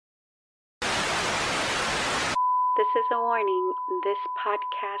This is a warning. This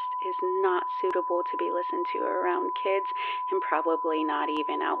podcast is not suitable to be listened to around kids and probably not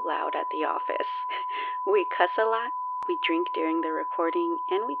even out loud at the office. We cuss a lot, we drink during the recording,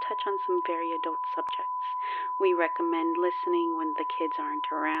 and we touch on some very adult subjects. We recommend listening when the kids aren't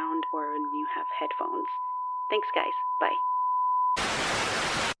around or when you have headphones. Thanks, guys. Bye.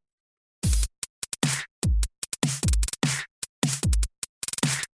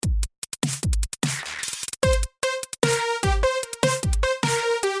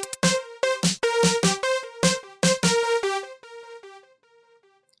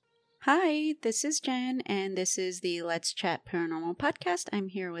 Hi, this is Jen, and this is the Let's Chat Paranormal podcast. I'm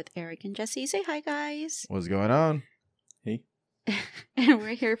here with Eric and Jesse. Say hi, guys. What's going on? Hey. And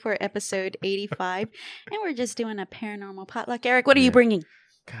we're here for episode 85, and we're just doing a paranormal potluck. Eric, what are you bringing?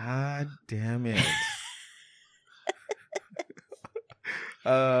 God damn it.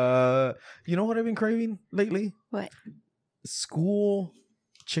 You know what I've been craving lately? What? School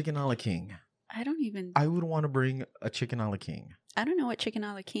chicken a la king. I would want to bring a chicken a la king. I don't know what chicken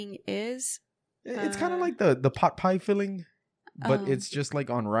a la king is. It's kind of like the pot pie filling, but it's just like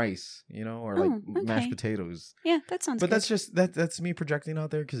on rice, you know, or like mashed potatoes. Yeah, that sounds good. But that's me projecting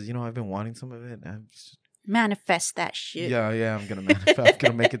out there because, you know, I've been wanting some of it. Manifest that shit. Yeah, I'm going to manifest. I'm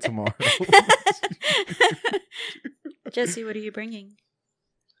going to make it tomorrow. Jesse, what are you bringing?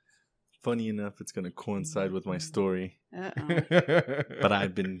 Funny enough, it's going to coincide with my story. Uh-oh.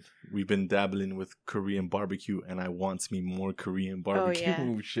 But we've been dabbling with Korean barbecue, and I want me more Korean barbecue. yeah.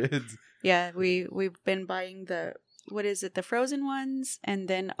 Oh, shit. Yeah, we've been buying the frozen ones, and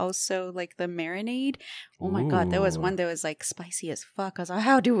then also like the marinade. Oh my God, there was one that was like spicy as fuck. I was like,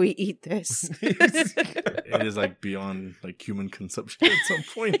 how do we eat this? It is like beyond like human consumption at some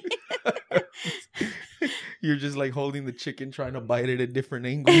point. You're just like holding the chicken, trying to bite it at different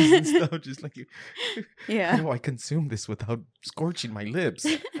angles and stuff. Just like, yeah. how do I consume this without scorching my lips?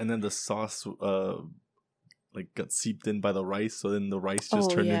 And then the sauce like got seeped in by the rice, so then the rice just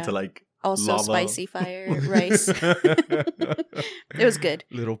turned into like also lava. Spicy fire rice. It was good.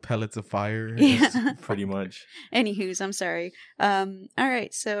 Little pellets of fire. Yeah. Pretty much. Anywho's, I'm sorry. All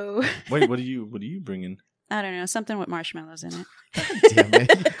right, so Wait, what are you bringing? I don't know, something with marshmallows in it. Damn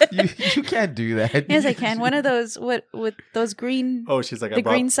it. You can't do that. Yes, I can. One of those with those green. Oh, she's like,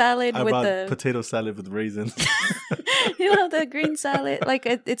 green salad I with brought the potato salad with raisins. You know, the green salad. Like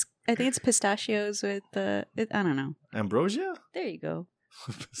I think it's pistachios with I don't know. Ambrosia? There you go.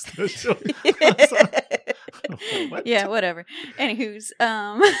 Pistachio. What? Yeah, whatever. Anywho's,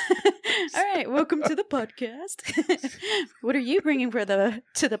 all right, welcome to the podcast. What are you bringing to the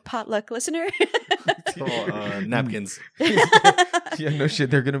potluck listener? Napkins. Yeah, no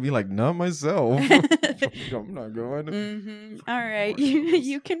shit. They're gonna be like, not myself. I'm not going. Mm-hmm. All right,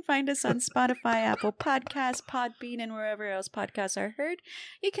 you can find us on Spotify, Apple Podcasts, Podbean, and wherever else podcasts are heard.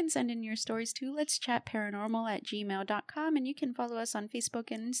 You can send in your stories to letschatparanormal@gmail.com, and you can follow us on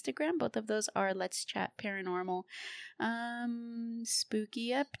Facebook and Instagram. Both of those are Let's Chat Paranormal. Spooky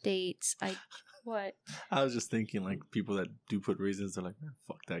updates. What? I was just thinking, like, people that do put raisins are like, man,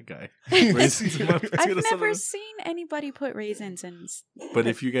 fuck that guy. Raisins in my potato I've never salad. seen anybody put raisins in. But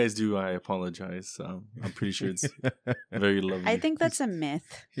if you guys do, I apologize. I'm pretty sure it's very lovely. I think that's a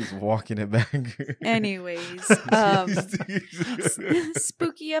myth. He's walking it back. Anyways,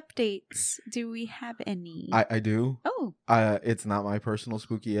 spooky updates. Do we have any? I do. Oh. It's not my personal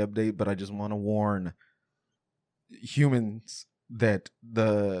spooky update, but I just want to warn humans that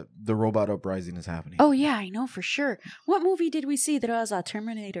the robot uprising is happening. Oh yeah, I know for sure. What movie did we see that was a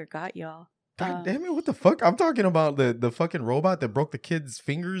Terminator got y'all? God damn it, what the fuck? I'm talking about the fucking robot that broke the kid's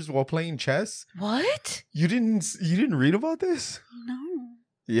fingers while playing chess. What? You didn't read about this? No.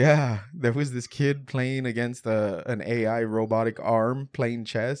 Yeah, there was this kid playing against an AI robotic arm playing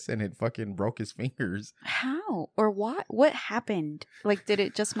chess, and it fucking broke his fingers. How or what? What happened? Like, did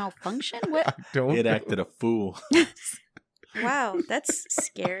it just malfunction? What? It acted a fool. Wow, that's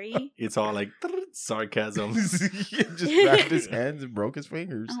scary. It's all like sarcasm. He just wrapped his hands and broke his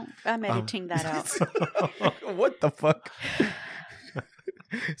fingers. Oh, I'm editing that out. What the fuck?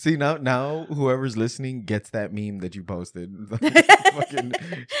 See, now whoever's listening gets that meme that you posted. Fucking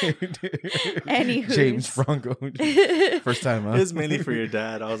Anywho, James Franco. First time, huh? It's mainly for your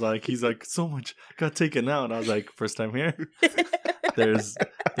dad. I was like, he's like, so much got taken out. I was like, first time here. There's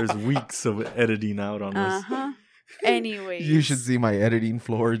weeks of editing out on this. Anyways, you should see my editing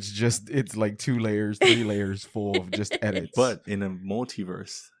floor. It's like 2 layers, 3 layers full of just edits. But in a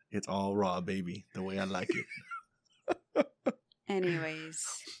multiverse, it's all raw, baby. The way I like it. Anyways.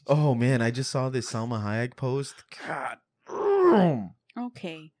 Oh man, I just saw this Salma Hayek post. God.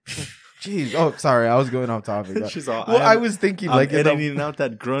 Okay. Jeez. Oh, sorry. I was going off topic. She's all. Well, I was thinking I'm like editing out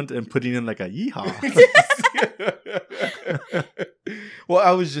that grunt and putting in like a yeehaw. Well,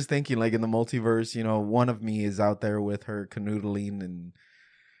 I was just thinking like in the multiverse, you know, one of me is out there with her canoodling and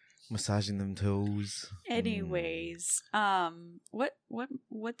massaging them toes. Anyways,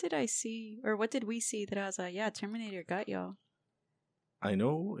 what did I see, or what did we see that I was like, yeah, Terminator got y'all? I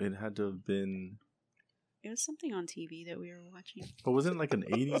know it had to have been. It was something on TV that we were watching. But wasn't it like an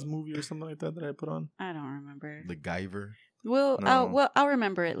 80s movie or something like that I put on? I don't remember. The Guyver. Well, No. I'll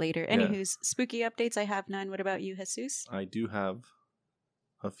remember it later. Yeah. Anywho's spooky updates. I have none. What about you, Jesus? I do have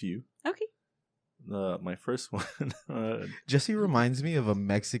a few. Okay. My first one. Jesse reminds me of a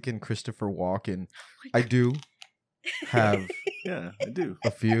Mexican Christopher Walken. I do have Yeah, I do.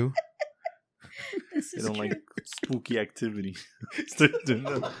 a few. This They is don't true. like spooky activity.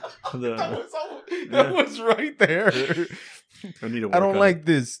 That was right there. I need to work I don't on like it.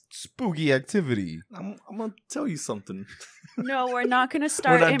 this spooky activity. I'm gonna tell you something. No, we're not going to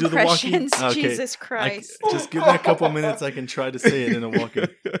start not do the walking? impressions. Okay. Jesus Christ. Just give me a couple minutes. I can try to say it in a walking.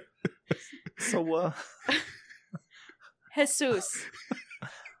 So, Jesus,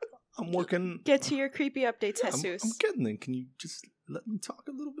 I'm working. get to your creepy updates, I'm Jesus. getting there. Can you just let me talk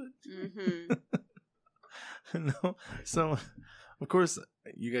a little bit? Mm-hmm. No. So, of course,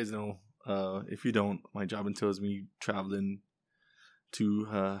 you guys know. If you don't, my job entails me traveling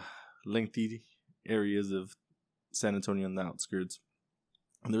to lengthy areas of San Antonio and the outskirts.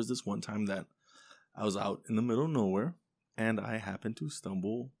 And there's this one time that I was out in the middle of nowhere, and I happened to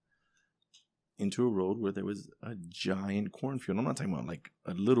stumble into a road where there was a giant cornfield. I'm not talking about like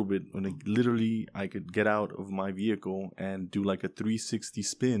a little bit. When literally I could get out of my vehicle and do like a 360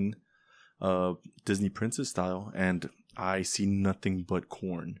 spin, Disney princess style, and I see nothing but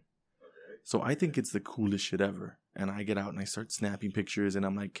corn. So I think it's the coolest shit ever. And I get out and I start snapping pictures, and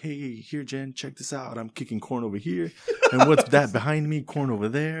I'm like, hey, here, Jen, check this out. I'm kicking corn over here. And what's that behind me? Corn over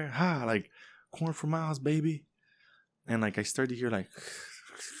there. Like corn for miles, baby. And like I started to hear like,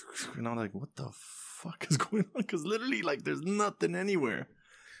 and I'm like, what the fuck is going on? Because literally, like, there's nothing anywhere,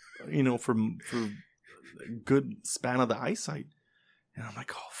 you know, for a good span of the eyesight. And I'm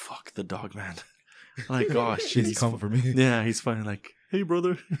like, oh, fuck the dog, man. Like, oh, shit. He's come for me. Yeah, he's finally like, hey,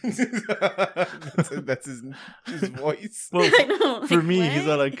 brother. That's his voice. Well, I know, for like, me, what? he's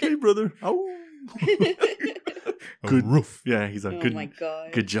all like, hey, brother. Oh. A Good roof. Yeah, he's like, Oh good, my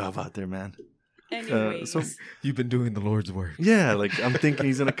God. good job out there, man. Anyways. So You've been doing the Lord's work. yeah, like I'm thinking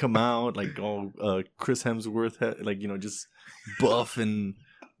he's gonna come out like all Chris Hemsworth, like, you know, just buff and,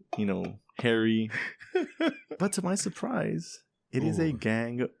 you know, hairy. But to my surprise, it is a Ooh.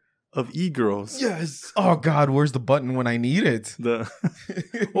 gang of e-girls. Yes. Oh God, where's the button when I need it?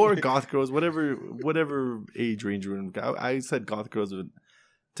 Or goth girls, whatever age range we're in. I said goth girls, but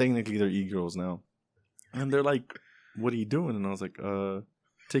technically they're e-girls now. And they're like, "What are you doing?" And I was like,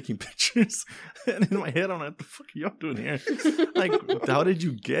 taking pictures." And in my head, I'm like, "What the fuck are y'all doing here? Like, how did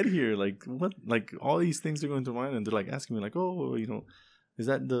you get here? Like, what? Like, all these things are going through my mind." And they're like asking me, like, "Oh, you know, is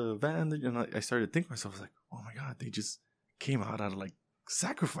that the van?" And I started thinking to myself, I was like, "Oh my God, they just came out of like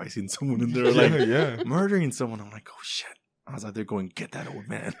sacrificing someone, and they're like yeah. murdering someone." I'm like, "Oh shit." I was out there going, "Get that old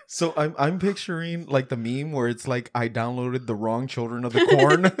man." So I'm picturing like the meme where it's like I downloaded the wrong Children of the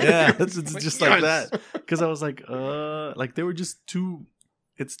Corn. Yeah, it's just like Yes. that. Because I was like they were just too.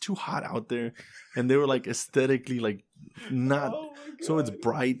 It's too hot out there, and they were like aesthetically like not. Oh my So it's God.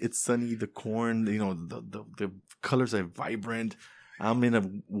 bright, it's sunny. The corn, you know, the colors are vibrant. I'm in a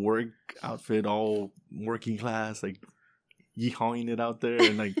work outfit, all working class, like yeehawing it out there,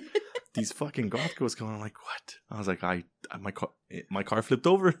 and like these fucking goth girls going. I'm like, what? I was like, my car flipped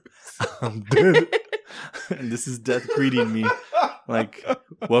over. I'm dead, and this is death greeting me. Like,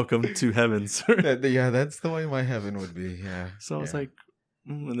 welcome to heaven, sir. Yeah, that's the way my heaven would be. Yeah. So I was Yeah. like,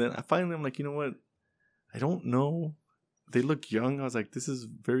 and then I'm like, you know what? I don't know. They look young. I was like, this is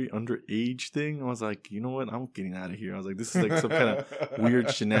very underage thing. I was like, you know what? I'm getting out of here. I was like, this is like some kind of weird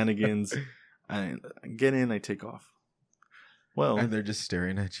shenanigans. I get in, I take off. Well, And they're just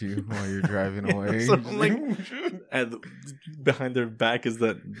staring at you while you're driving away. So I'm like, and behind their back is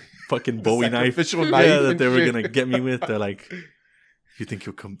that fucking Bowie knife. Sacrificial Yeah, knife that and they were shit. gonna get me with. They're like, you think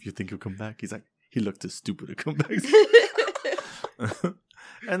he'll come? You think he'll come back? He's like, he looked too stupid to come back.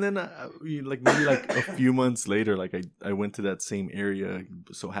 And then like maybe like a few months later, like I went to that same area.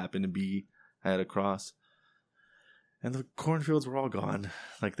 So happened to be I had to cross, and the cornfields were all gone.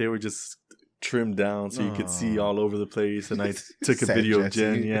 Like they were just trimmed down so you could see Aw. all over the place. And I took a Sad video of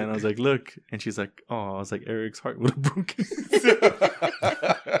Jesse. Jen, yeah, and I was like, look, and she's like, oh, I was like, Eric's heart would have broken.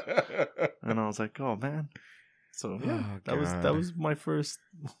 And I was like, oh man. So yeah, Oh, that God. was my first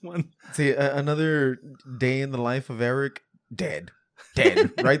one. See, another day in the life of Eric, dead,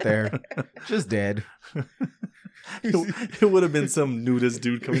 right there, just dead. It would have been some nudist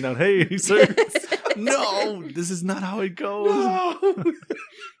dude coming down. Hey, sir. No, this is not how it goes.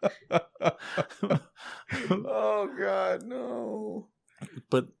 Oh God, no.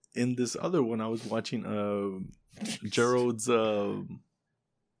 But in this other one, I was watching Gerald's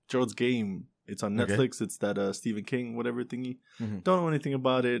Game. It's on Okay. Netflix. It's that Stephen King whatever thingy. Mhm. Don't know anything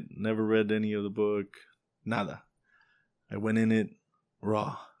about it. Never read any of the book. Nada. I went in it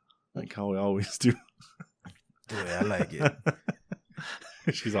raw, like how I always do. Yeah, I like it.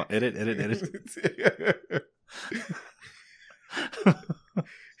 She's all edit.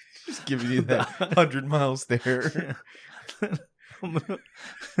 Just giving you that 100-mile stare.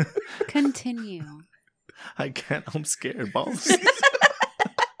 Continue. I can't. I'm scared, boss.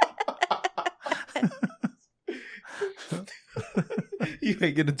 You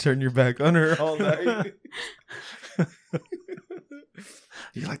ain't gonna turn your back on her all night.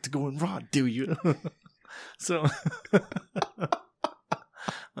 You like to go in raw, do you? So,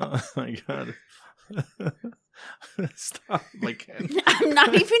 oh my God. Stop. Like, I'm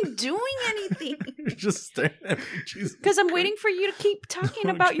not even doing anything. you're just staring at me. Jesus Because I'm Christ. waiting for you to keep talking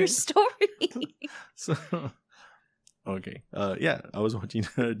about your Okay. story. So, okay. Yeah, I was watching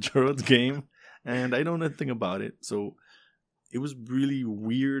Gerald's Game, and I know nothing about it. So, it was really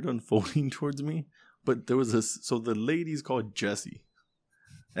weird unfolding towards me. But there was this. So, the lady's called Jessie.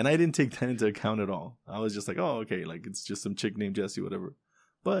 And I didn't take that into account at all. I was just like, oh, okay, like it's just some chick named Jessie, whatever.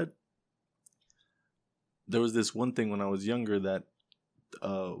 But there was this one thing when I was younger that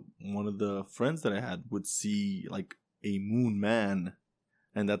one of the friends that I had would see like a moon man.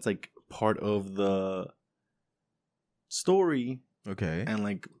 And that's like part of the story. Okay. And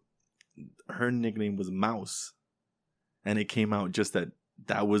like her nickname was Mouse. And it came out just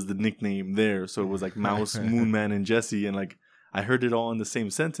that was the nickname there. So it was like Mouse, Moon Man, and Jessie. And like I heard it all in the same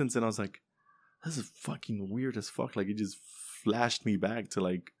sentence, and I was like, this is fucking weird as fuck. Like, it just flashed me back to,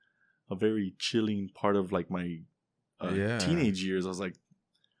 like, a very chilling part of, like, my teenage years. I was like,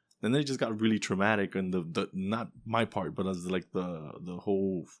 and then it just got really traumatic, and the not my part, but as, like, the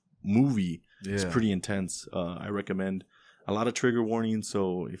whole movie is pretty intense. I recommend a lot of trigger warnings,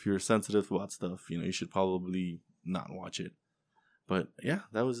 so if you're sensitive about stuff, you know, you should probably not watch it. But, yeah,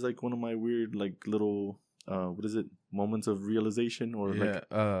 that was, like, one of my weird, like, little... what is it? Moments of realization or like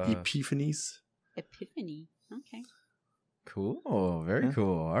epiphanies? Epiphany. Okay. Cool. Very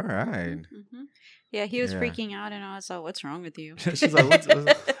cool. All right. Mm-hmm. Yeah, he was Yeah. freaking out, and I was like, "What's wrong with you?" She's like, what's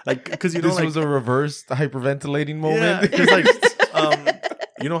like, because you know, This like, was a reversed hyperventilating yeah, moment. because like,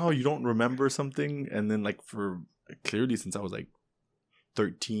 you know how you don't remember something, and then like for clearly since I was like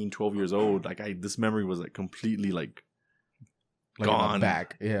 13, 12 years old, like this memory was like completely like gone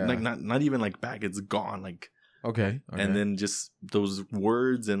back. Yeah. like not even like back. It's gone. Like. Okay. And then just those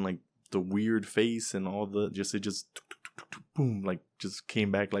words and like the weird face and all the it just boom, like just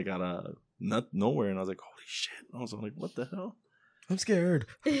came back like out of nowhere, and I was like, holy shit! I was like, what the hell? I'm scared.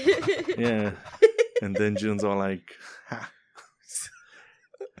 Yeah. And then Jun's all like, ha.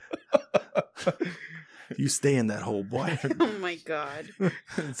 You stay in that hole, boy. Oh my god.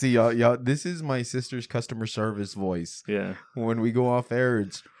 See, y'all, this is my sister's customer service voice. Yeah. When we go off air,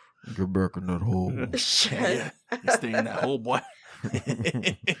 it's get back in that hole. Yeah. You stay in that hole, boy.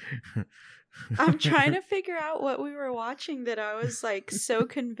 I'm trying to figure out what we were watching that I was like so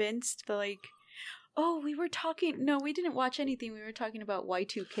convinced that like, oh, we were talking. No, we didn't watch anything. We were talking about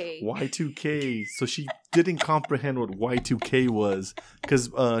Y2K. Y2K. So she didn't comprehend what Y2K was because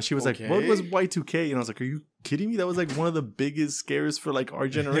she was like, what was Y2K? And I was like, are you kidding me? That was like one of the biggest scares for like our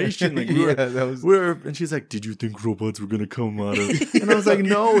generation. Like and she's like, did you think robots were gonna come out of? And I was like,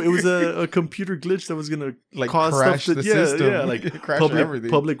 no, it was a computer glitch that was gonna like cause crash stuff the system. like Crash everything.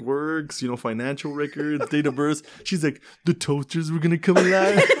 public works, you know, financial records, date of birth. She's like, the toasters were gonna come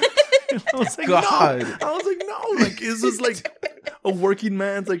alive. I was like, God. no. I was like, no. Like, is this like a working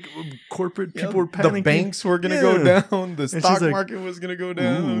man's like corporate people were panicking? The banks were gonna go down. The she's stock like, market was gonna go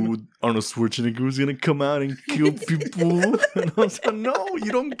down. Ooh, Arnold Schwarzenegger was gonna come out and kill people. And I was like, no,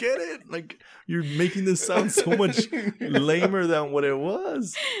 you don't get it. Like, you're making this sound so much lamer than what it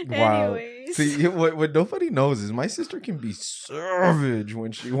was. Wow. Anyways. See, what nobody knows is my sister can be savage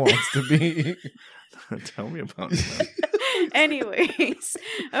when she wants to be. Tell me about it, man. Anyways,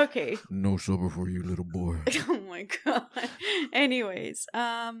 okay. No supper for you, little boy. Oh my god. Anyways,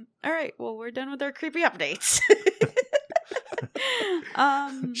 all right. Well, we're done with our creepy updates.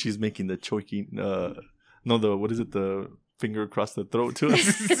 She's making the choking. What is it? The finger across the throat to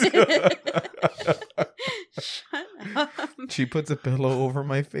us. Shut up. She puts a pillow over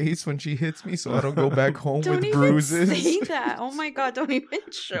my face when she hits me, so I don't go back home Don't with even bruises. say that. Oh my god, don't even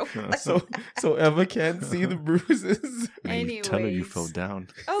show us. So Eva can't see the bruises. And you tell her you Anyways. fell down.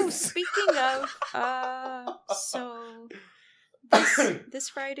 Oh, speaking of, so this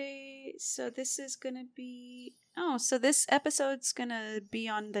Friday, so this is gonna be, so this episode's gonna be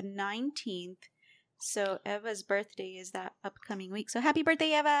on the 19th. So Eva's birthday is that upcoming week. So happy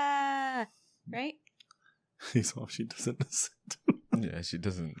birthday, Eva! Right? He's all she doesn't listen to. Yeah, she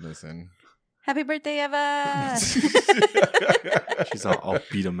doesn't listen. Happy birthday, Eva! She's all, I'll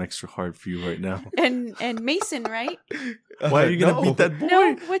beat him extra hard for you right now. and Mason, right? Why are you gonna No. beat that boy?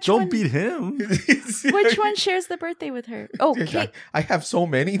 No, which Don't one? beat him. Which one shares the birthday with her? Oh, Kate. I have so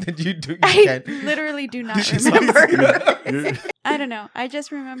many that you do. You I can't. literally do not She's remember. You're- I don't know. I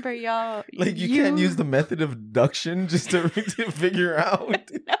just remember y'all. Like you can't use the method of deduction just to figure out.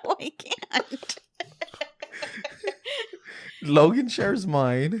 No, I can't. Logan shares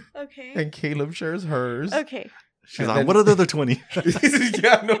mine, Okay. and Caleb shares hers. Okay. She's And like, then- what are the other 20?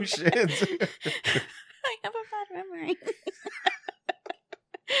 Yeah, no shit. I have a bad memory.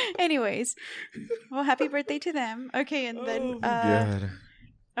 Anyways, well, happy birthday to them. Okay, and then God.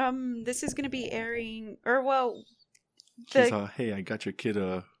 this is gonna be airing, or well, She's the hey, I got your kid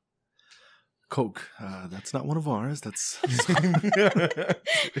a Coke. That's not one of ours. That's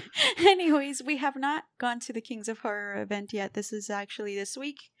anyways, we have not gone to the Kings of Horror event yet. This is actually this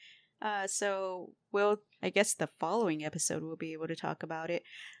week. So I guess the following episode we'll be able to talk about it.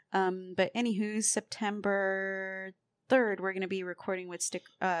 But anywho, September 3rd, we're going to be recording with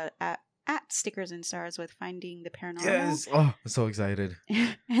at Stickers and Stars with Finding the Paranormal. Yes. Oh, I'm so excited.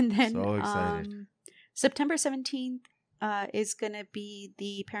 And then So excited. September 17th is going to be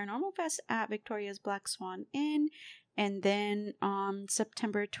the Paranormal Fest at Victoria's Black Swan Inn. And then on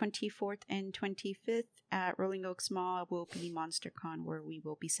September 24th and 25th at Rolling Oaks Mall will be MonsterCon, where we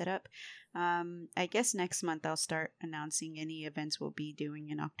will be set up. I guess next month I'll start announcing any events we'll be doing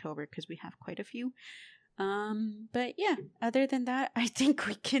in October because we have quite a few. But yeah, other than that, I think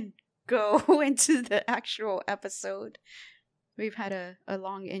we can go into the actual episode. We've had a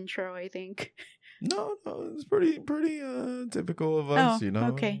long intro, I think. No, it's pretty typical of us, you know.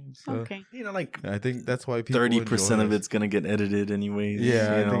 Okay. So, Okay. like I think that's why people 30% enjoy of us. it's gonna get edited anyways.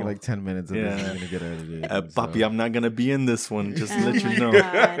 Yeah, you I think know. like 10 minutes of this Yeah. is gonna get edited. Papi, I'm not gonna be in this one. Just to Oh let my you know.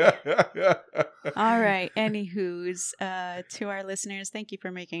 God. All right. Anywho's, to our listeners, thank you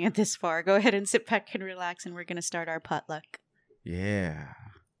for making it this far. Go ahead and sit back and relax, and we're going to start our potluck. Yeah.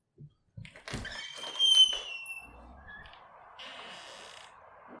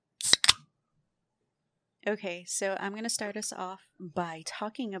 Okay, so I'm going to start us off by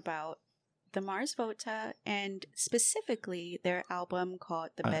talking about the Mars Volta and specifically their album called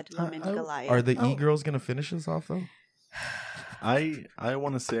The Bedlam and Goliath. Are the e-girls gonna finish us off though? I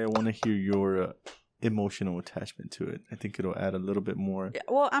want to say I want to hear your emotional attachment to it. I think it'll add a little bit more.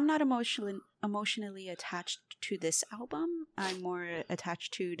 Well, I'm not emotionally attached to this album. I'm more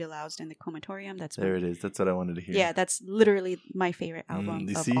attached to Deloused and the Comatorium. That's There it is. That's what I wanted to hear. Yeah, that's literally my favorite album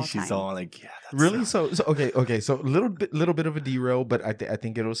You of see, all she's time. all like, yeah. That's Really? So okay. So little bit of a derail, but I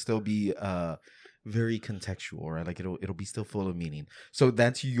think it'll still be very contextual, right? Like it'll be still full of meaning. So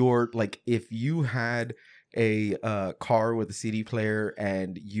that's your, like, if you had a car with a CD player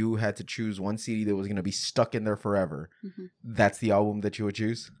and you had to choose one CD that was going to be stuck in there forever, that's the album that you would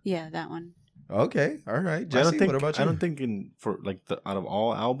choose? Yeah, that one. Okay, all right. I Jesse, don't think. what about you? I don't think out of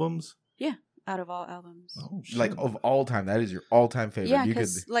all albums. Out of all albums. Oh, shit. Like of all time, that is your all-time favorite. Yeah, You could.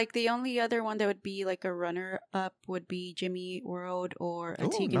 because like the only other one that would be like a runner-up would be Jimmy Eat World or a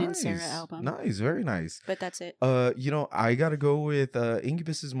Tegan and Sarah album. Nice, very nice. But that's it. I gotta go with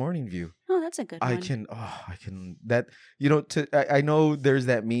Incubus's Morning View. Oh, that's a good one. I can that, I know there's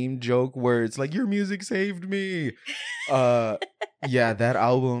that meme joke where it's like, your music saved me. Yeah, that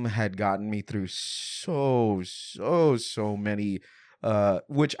album had gotten me through so many,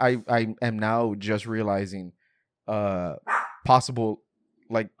 which I am now just realizing, possible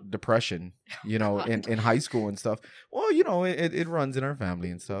like depression, in high school and stuff. Well, it runs in our family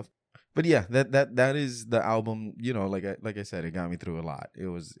and stuff. But yeah, that is the album. Like I said, it got me through a lot.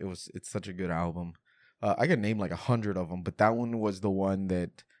 It's such a good album. I could name like 100 of them, but that one was the one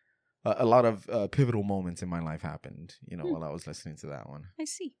that a lot of pivotal moments in my life happened. While I was listening to that one. I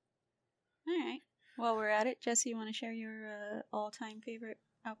see. All right. While we're at it, Jesse, you want to share your all-time favorite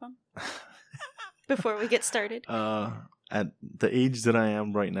album before we get started? At the age that I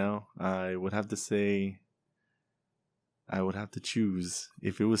am right now, I would have to say, I would have to choose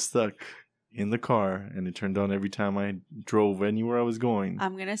if it was stuck in the car and it turned on every time I drove anywhere I was going.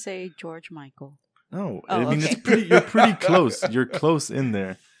 I'm gonna say George Michael. No, Oh, I mean okay. you're pretty close. You're close in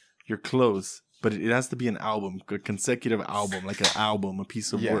there. You're close, but it has to be an album, a consecutive album, like an album, a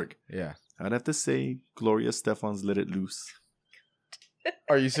piece of work. Yeah. I'd have to say Gloria Stefan's "Let It Loose."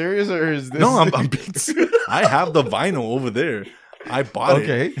 Are you serious, or is this? No, I'm being I have the vinyl over there. I bought it.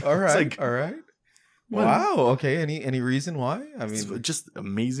 Okay. All right. It's like- all right. Well, Wow. Okay. Any reason why? I It's mean, just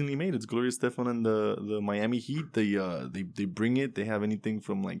amazingly made. It's Gloria Stefan and the Miami Heat. They bring it. They have anything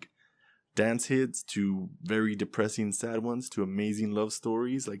from like dance hits to very depressing sad ones to amazing love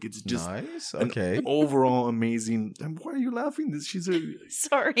stories. Like it's just nice. an Okay. overall amazing. And why are you laughing? She's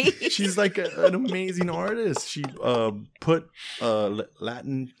Sorry. she's like an amazing artist. She put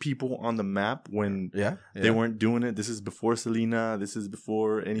Latin people on the map when Yeah. they weren't doing it. This is before Selena. This is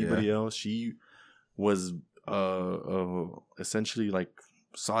before anybody else. She was essentially like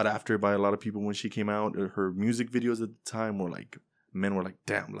sought after by a lot of people when she came out. Her music videos at the time were like, men were like,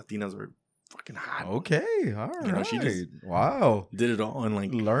 damn, Latinas are fucking hot. Okay. All right. You know, she just- wow. Did it all and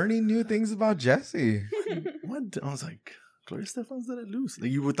like, Learning new things about Jesse. what? I was like, Gloria Stefan's Let It Loose.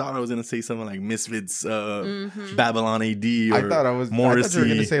 Like, you would thought I was gonna say something like Misfits, Mhm. Babylon AD, or I thought Morrissey. I thought you were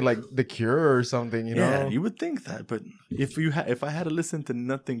gonna say like The Cure or something. You Yeah, know. you would think that, but if I had to listen to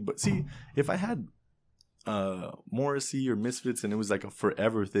nothing but see, if I had Morrissey or Misfits and it was like a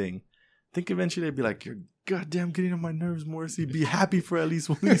forever thing, I think eventually I'd be like, you're goddamn getting on my nerves, Morrissey. Be happy for at least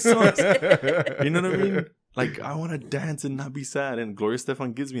one of these songs. You know what I mean? Like, I want to dance and not be sad. And Gloria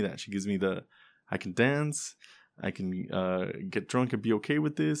Stefan gives me that. She gives me I can dance, I can get drunk and be okay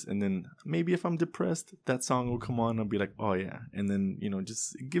with this. And then maybe if I'm depressed, that song will come on and I'll be like, oh yeah. And then,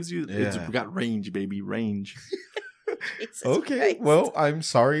 just, it gives you, it's got range, baby, range. Jesus Okay. Christ. Well, I'm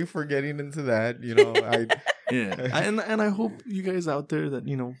sorry for getting into that. Yeah, and I hope you guys out there that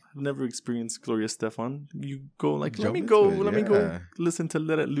have never experienced Gloria Stefan, you go like, let Jump me into go it, listen to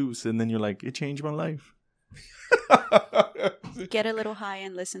Let It Loose, and then you're like, it changed my life. Get a little high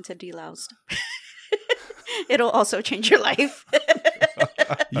and listen to Deloused. It'll also change your life.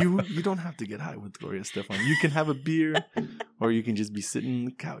 You don't have to get high with Gloria Stefan. You can have a beer, or you can just be sitting on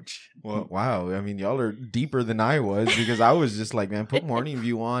the couch. Well, wow. I mean, y'all are deeper than I was, because I was just like, man, put Morning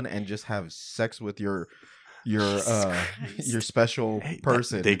View on and just have sex with your special Hey,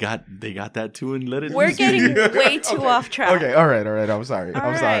 person. they got that too, and Let It We're Loose. getting way too off track. Okay, all right. I'm sorry. All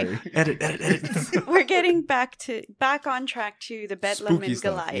I'm right. sorry. edit. We're getting back on track to the Bedlam Spooky in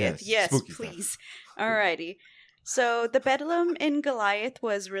stuff, Goliath. yes, Yes, spooky stuff. please. Alrighty. So the Bedlam in Goliath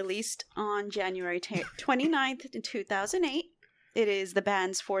was released on January 29th, 2008. It is the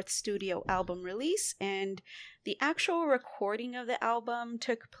band's fourth studio album release, and the actual recording of the album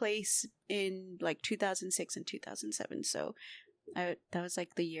took place in like 2006 and 2007. So that was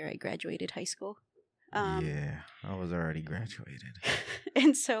like the year I graduated high school. Yeah, I was already graduated.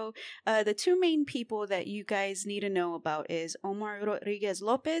 And so the two main people that you guys need to know about is Omar Rodriguez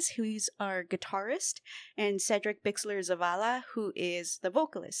Lopez, who's our guitarist, and Cedric Bixler Zavala, who is the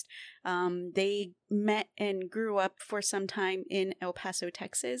vocalist. They met and grew up for some time in El Paso,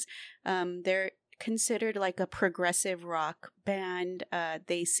 Texas. They're considered like a progressive rock band.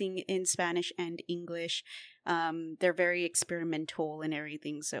 They sing in Spanish and English. They're very experimental and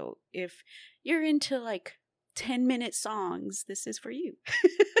everything. So if you're into like 10-minute songs, this is for you.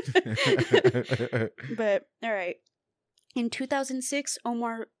 But all right. In 2006,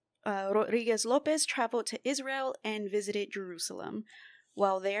 Omar Rodriguez Lopez traveled to Israel and visited Jerusalem.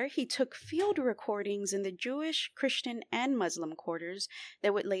 While there, he took field recordings in the Jewish, Christian, and Muslim quarters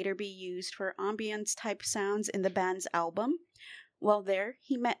that would later be used for ambience-type sounds in the band's album. While there,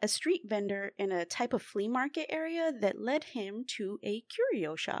 he met a street vendor in a type of flea market area that led him to a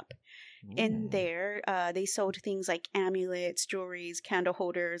curio shop. In there, they sold things like amulets, jewelries, candle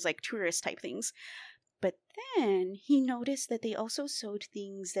holders, like tourist-type things. But then he noticed that they also sold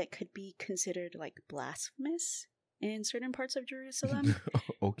things that could be considered like blasphemous in certain parts of Jerusalem.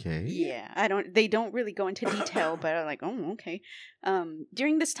 Okay. Yeah, they don't really go into detail, but I'm like, oh, okay.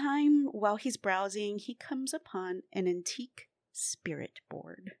 During this time, while he's browsing, he comes upon an antique spirit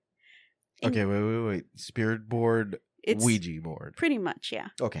board. Okay, wait. Spirit board, It's Ouija board. pretty much, yeah.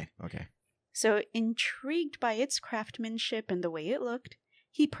 Okay. So, intrigued by its craftsmanship and the way it looked,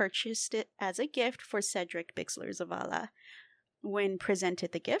 he purchased it as a gift for Cedric Bixler Zavala. When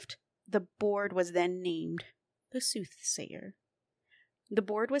presented the gift, the board was then named the Soothsayer. The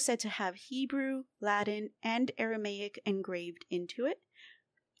board was said to have Hebrew, Latin, and Aramaic engraved into it.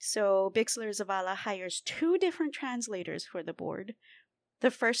 So Bixler Zavala hires two different translators for the board.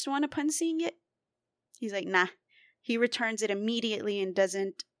 The first one, upon seeing it, he's like, nah. He returns it immediately and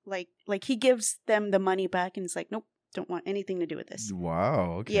doesn't like he gives them the money back and is like, nope, don't want anything to do with this.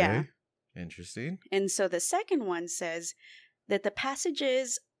 Wow. Okay. Yeah. Interesting. And so the second one says that the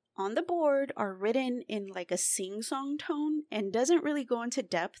passages on the board are written in like a sing-song tone and doesn't really go into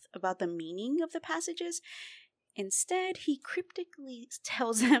depth about the meaning of the passages. Instead, he cryptically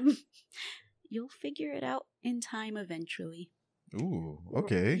tells them, you'll figure it out in time eventually. Ooh,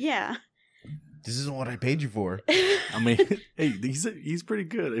 okay. Yeah. This isn't what I paid you for. I mean, hey, he's pretty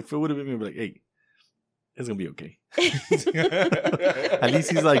good. If it would have been me, I'd be like, hey, it's gonna be okay. At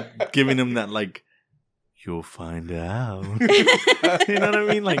least he's like giving him that like, you'll find out. You know what I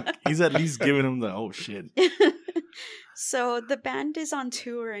mean? Like he's at least giving him the oh shit. So the band is on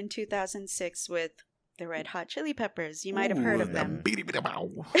tour in 2006 with the Red Hot Chili Peppers. You might have heard of them.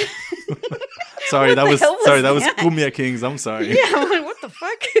 Sorry, that What was the hell was sorry, that was that? Cumbia Kings. I'm sorry. Yeah, I'm like, what the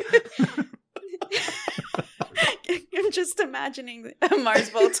fuck? I'm just imagining Mars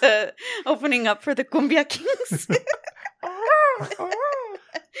Volta opening up for the Cumbia Kings.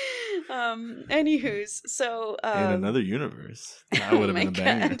 Anywho's, so In another universe, that oh would have my been a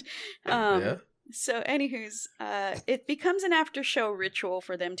banger. God. Yeah. So, anywho's, it becomes an after-show ritual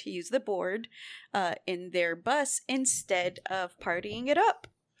for them to use the board in their bus instead of partying it up.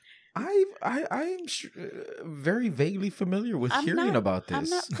 I'm very vaguely familiar with hearing about this. I'm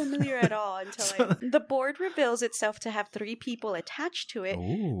not familiar at all until the board reveals itself to have 3 people attached to it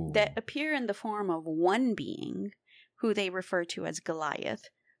Ooh. that appear in the form of one being, who they refer to as Goliath.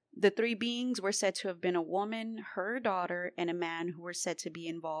 The 3 beings were said to have been a woman, her daughter, and a man who were said to be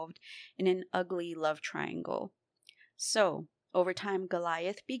involved in an ugly love triangle. So, over time,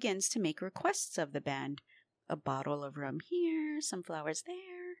 Goliath begins to make requests of the band. A bottle of rum here, some flowers there.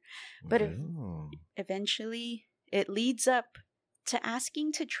 But Oh. eventually, it leads up to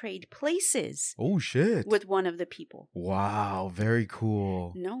asking to trade places Oh shit. with one of the people. Wow, very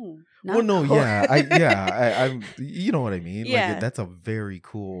cool. No. Well, no, cool. I'm you know what I mean? Yeah. Like that's a very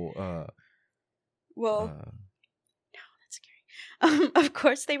cool Well, no, that's scary. Of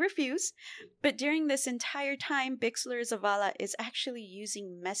course, they refuse. But during this entire time, Bixler Zavala is actually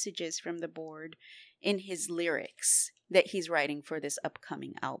using messages from the board in his lyrics that he's writing for this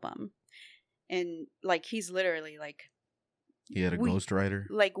upcoming album. And, like, he's literally, like, he had a ghostwriter.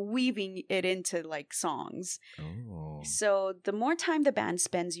 like weaving it into, like, songs. Oh. So the more time the band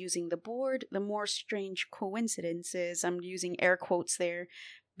spends using the board, the more strange coincidences, I'm using air quotes there,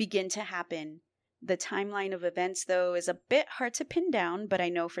 begin to happen. The timeline of events, though, is a bit hard to pin down, but I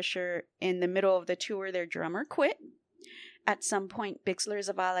know for sure in the middle of the tour, their drummer quit. At some point, Bixler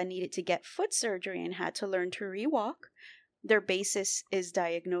Zavala needed to get foot surgery and had to learn to rewalk. Their bassist is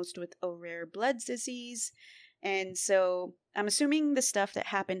diagnosed with a rare blood disease. And so I'm assuming the stuff that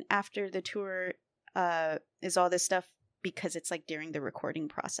happened after the tour is all this stuff because it's like during the recording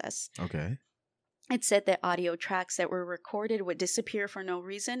process. Okay. It said that audio tracks that were recorded would disappear for no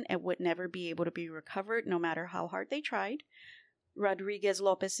reason and would never be able to be recovered no matter how hard they tried. Rodriguez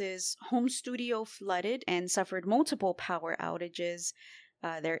Lopez's home studio flooded and suffered multiple power outages.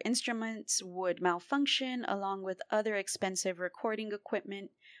 Their instruments would malfunction along with other expensive recording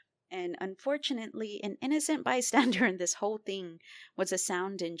equipment. And unfortunately, an innocent bystander in this whole thing was a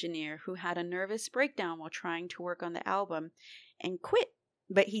sound engineer who had a nervous breakdown while trying to work on the album and quit.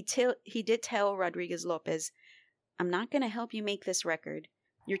 But he did tell Rodriguez Lopez, "I'm not going to help you make this record.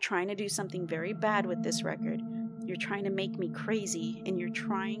 You're trying to do something very bad with this record. You're trying to make me crazy, and you're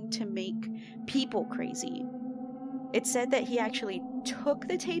trying to make people crazy." It said that he actually took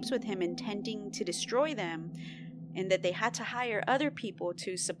the tapes with him intending to destroy them, and that they had to hire other people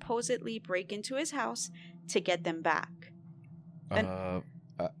to supposedly break into his house to get them back.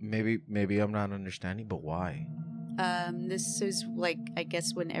 Maybe I'm not understanding, but why? This is like, I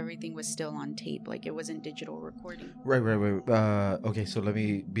guess when everything was still on tape, like it wasn't digital recording. Right. Okay, so let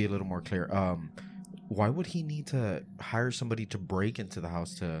me be a little more clear. Why would he need to hire somebody to break into the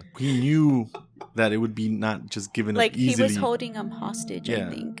house to? He knew that it would be not just given Like up easily. he was holding them hostage, Yeah.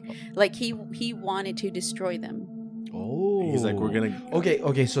 I think. Like he wanted to destroy them. Oh, He's like, we're gonna.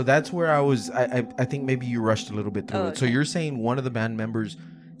 Okay. So that's where I was. I think maybe you rushed a little bit through Oh, it. So okay. you're saying one of the band members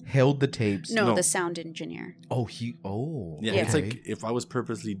held the tapes? No, No. the sound engineer. Oh, Oh. Yeah, Yeah. it's like if I was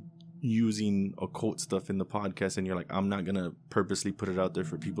purposely using occult stuff in the podcast, and you're like, I'm not gonna purposely put it out there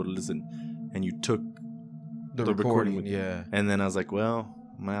for people to listen, and you took, the the recording. recording. Yeah. and then I was like, well,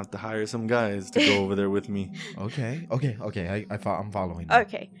 I'm gonna have to hire some guys to go over there with me. Okay. I'm following.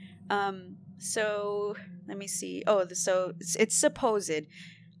 Okay. So let me see. Oh, so it's supposed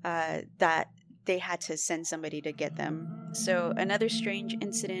that they had to send somebody to get them. So another strange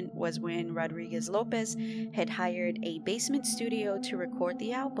incident was when Rodriguez Lopez had hired a basement studio to record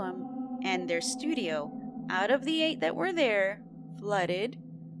the album, and their studio, out of the 8 that were there, flooded,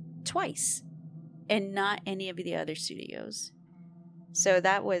 twice and not any of the other studios. So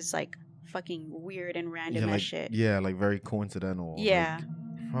that was like fucking weird and random as shit. Yeah, like very coincidental. Yeah. Like,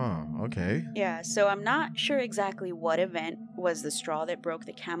 huh, okay. Yeah, so I'm not sure exactly what event was the straw that broke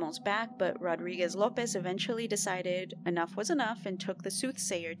the camel's back, but Rodriguez Lopez eventually decided enough was enough and took the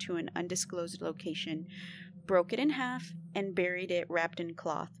soothsayer to an undisclosed location, broke it in half, and buried it wrapped in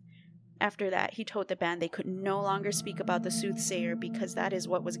cloth. After that, he told the band they could no longer speak about the soothsayer because that is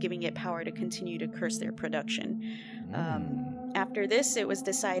what was giving it power to continue to curse their production. After this, it was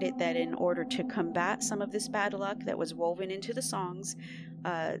decided that in order to combat some of this bad luck that was woven into the songs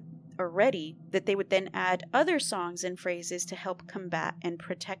already, that they would then add other songs and phrases to help combat and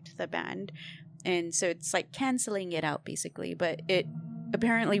protect the band. And so it's like canceling it out, basically. But it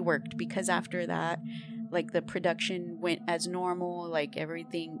apparently worked because after that, like the production went as normal, like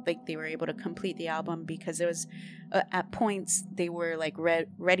everything, like they were able to complete the album because there was at points they were like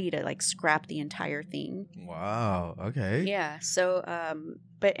ready to like scrap the entire thing. Wow. Okay. Yeah. So,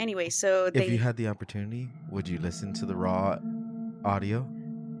 but anyway, so If you had the opportunity, would you listen to the raw audio?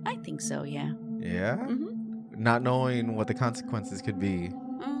 I think so. Yeah. Yeah. Mm-hmm. Not knowing what the consequences could be.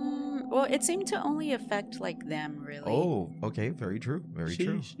 Well, it seemed to only affect like them, really. Oh, okay. Very true. Very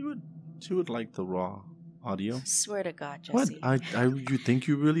true. She would like the raw audio. Swear to God, What? Jesse. You think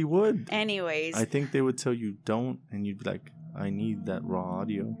you really would? Anyways. I think they would tell you don't, and you'd be like, I need that raw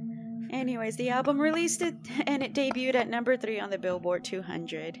audio. Anyways, the album released it, and it debuted at number 3 on the Billboard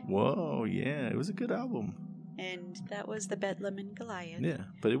 200. Whoa, yeah, it was a good album. And that was the Bedlam and Goliath. Yeah,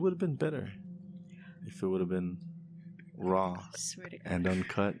 but it would have been better if it would have been raw Swear to God. and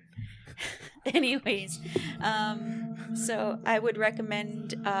uncut. Anyways, so I would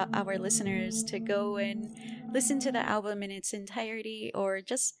recommend our listeners to go and listen to the album in its entirety, or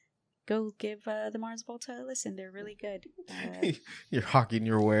just go give the Mars Volta a listen. They're really good. You're hawking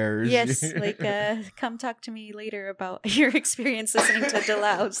your wares. Yes, like come talk to me later about your experience listening to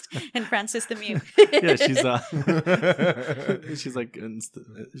Deloused and Francis the Mute. Yeah, she's like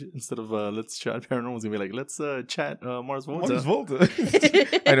instead of let's chat paranormal, it's gonna be like let's chat Mars Volta. Mars Volta.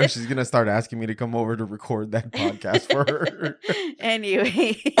 I know she's gonna start asking me to come over to record that podcast for her.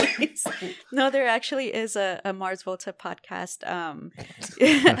 Anyways, no, there actually is a Mars Volta podcast.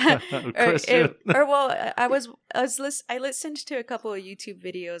 I listened to a couple of YouTube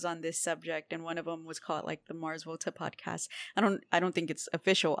videos on this subject, and one of them was called like the Mars Volta podcast. I don't think it's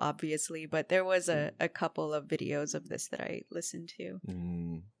official, obviously, but there was a couple of videos of this that I listened to.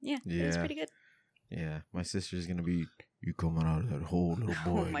 Yeah, it was pretty good. Yeah, my sister's gonna be. You coming out of that hole, little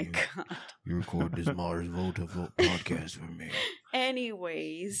boy? Oh my God! You record this Mars Volta podcast for me.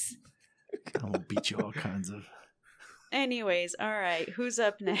 Anyways, I'm gonna beat you all kinds of. Anyways, all right. Who's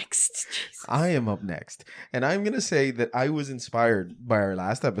up next? Jesus. I am up next. And I'm going to say that I was inspired by our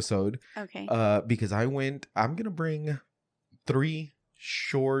last episode. Okay. Because I'm going to bring 3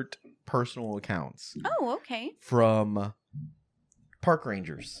 short personal accounts. Oh, okay. From park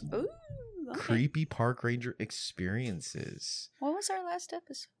rangers. Ooh, okay. Creepy park ranger experiences. What was our last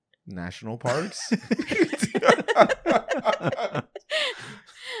episode? National parks.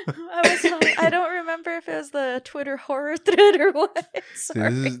 I don't remember if it was the Twitter horror thread or what.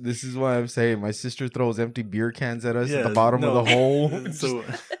 Sorry. This is why I'm saying my sister throws empty beer cans at us at the bottom of the hole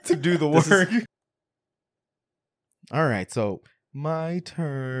to do the work. All right, so my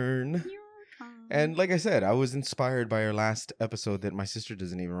turn. And like I said, I was inspired by our last episode that my sister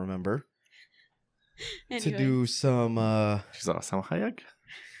doesn't even remember. Anyway. To do some She's on Salma Hayek.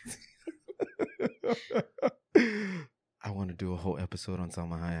 I want to do a whole episode on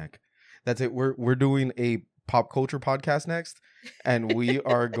Salma Hayek. That's it. We're doing a pop culture podcast next, and we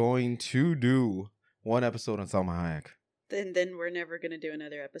are going to do one episode on Salma Hayek. Then we're never going to do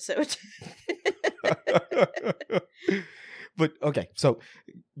another episode. But okay, so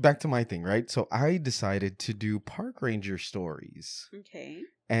back to my thing, right? So I decided to do park ranger stories. Okay.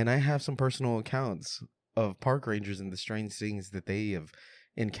 And I have some personal accounts of park rangers and the strange things that they have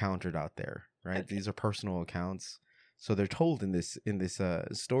encountered out there, right? Okay. These are personal accounts. So they're told in this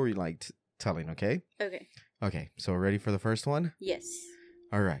story like telling, okay? Okay, so ready for the first one? Yes.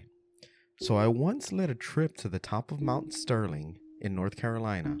 All right. So I once led a trip to the top of Mount Sterling in North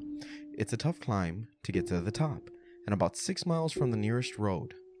Carolina. It's a tough climb to get to the top, and about 6 miles from the nearest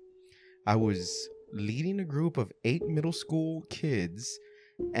road. I was leading a group of 8 middle school kids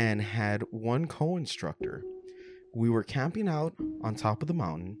and had one co-instructor. We were camping out on top of the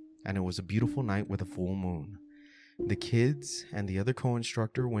mountain, and it was a beautiful night with a full moon. The kids and the other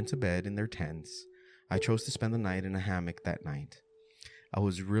co-instructor went to bed in their tents. I chose to spend the night in a hammock that night. I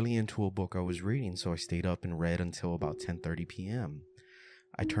was really into a book I was reading, so I stayed up and read until about 10:30 p.m.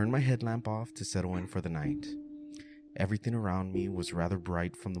 I turned my headlamp off to settle in for the night. Everything around me was rather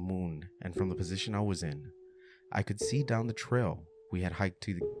bright from the moon, and from the position I was in, I could see down the trail we had hiked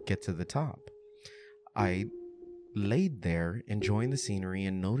to get to the top. I laid there, enjoying the scenery,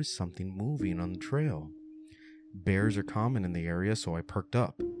 and noticed something moving on the trail. Bears are common in the area, so I perked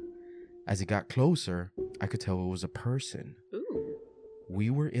up. As it got closer, I could tell it was a person. Ooh. We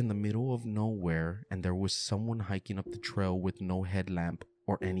were in the middle of nowhere, and there was someone hiking up the trail with no headlamp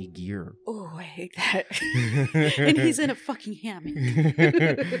or any gear. Oh, I hate that. And he's in a fucking hammock.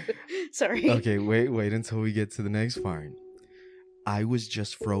 Sorry. Okay, wait until we get to the next part. I was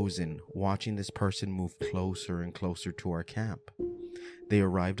just frozen, watching this person move closer and closer to our camp. They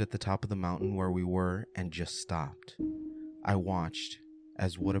arrived at the top of the mountain where we were and just stopped. I watched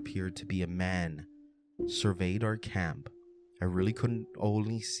as what appeared to be a man surveyed our camp. I really couldn't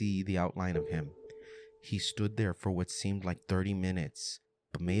only see the outline of him. He stood there for what seemed like 30 minutes,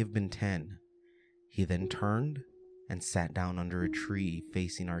 but may have been 10. He then turned and sat down under a tree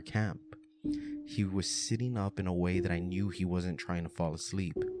facing our camp. He was sitting up in a way that I knew he wasn't trying to fall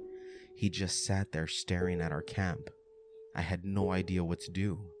asleep. He just sat there staring at our camp. I had no idea what to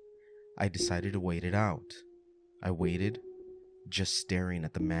do. I decided to wait it out. I waited, just staring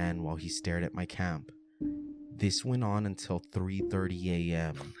at the man while he stared at my camp. This went on until 3:30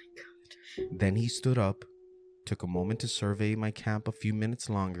 a.m. Oh my God. Then he stood up, took a moment to survey my camp a few minutes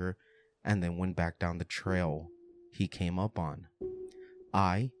longer, and then went back down the trail he came up on.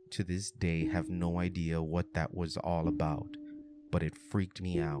 I, to this day, have no idea what that was all about, but it freaked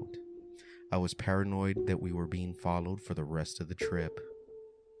me out. I was paranoid that we were being followed for the rest of the trip.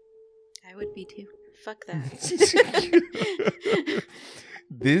 I would be too. Fuck that.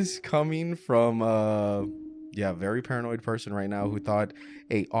 This coming from a very paranoid person right now who thought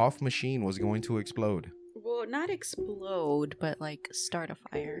a off machine was going to explode. Well, not explode, but like start a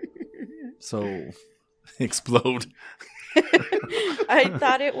fire. So, explode. I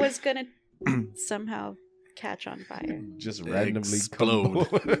thought it was gonna somehow catch on fire. Just randomly Explode.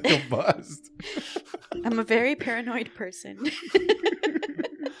 combust. I'm a very paranoid person.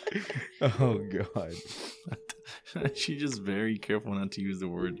 Oh God. She's just very careful not to use the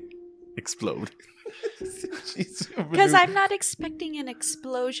word explode. Because I'm not expecting an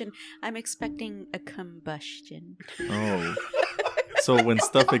explosion. I'm expecting a combustion. Oh. So when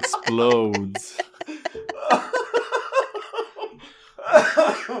stuff explodes.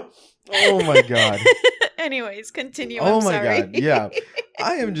 Oh my God. Anyways, continue. Oh I'm my sorry. God. Yeah.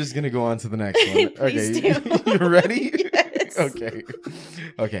 I am just going to go on to the next one. Please Okay. do. You ready? Yes.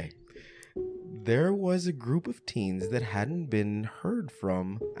 Okay. There was a group of teens that hadn't been heard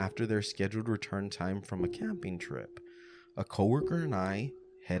from after their scheduled return time from a camping trip. A coworker and I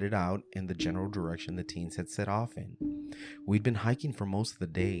headed out in the general direction the teens had set off in. We'd been hiking for most of the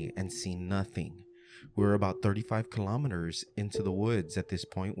day and seen nothing. We were about 35 kilometers into the woods at this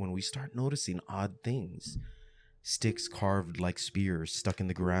point when we start noticing odd things. Sticks carved like spears stuck in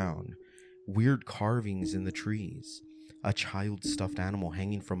the ground. Weird carvings in the trees. A child stuffed animal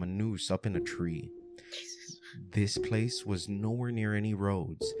hanging from a noose up in a tree. This place was nowhere near any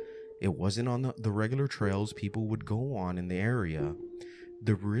roads. It wasn't on the regular trails people would go on in the area.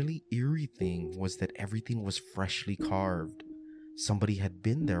 The really eerie thing was that everything was freshly carved. Somebody had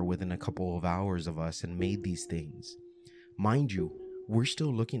been there within a couple of hours of us and made these things. Mind you, we're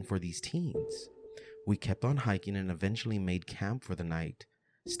still looking for these teens. We kept on hiking and eventually made camp for the night,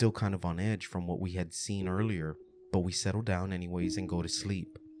 still kind of on edge from what we had seen earlier, but we settle down anyways and go to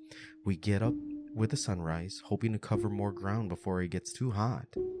sleep. We get up with the sunrise, hoping to cover more ground before it gets too hot.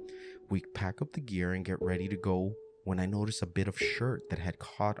 We pack up the gear and get ready to go when I notice a bit of shirt that had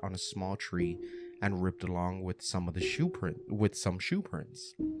caught on a small tree and ripped along with some shoe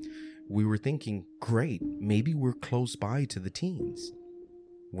prints. We were thinking, great, maybe we're close by to the teens.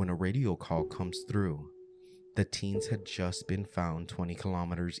 When a radio call comes through, the teens had just been found 20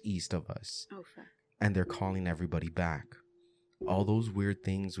 kilometers east of us. Oh, fuck. And they're calling everybody back. All those weird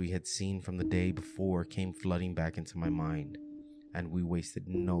things we had seen from the day before came flooding back into my mind, and we wasted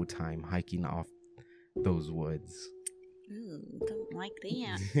no time hiking off those woods. Ooh, don't like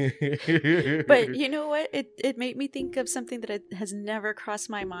that. But you know what? It made me think of something that has never crossed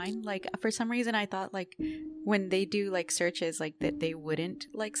my mind. Like, for some reason, I thought, like, when they do, like, searches, like, that they wouldn't,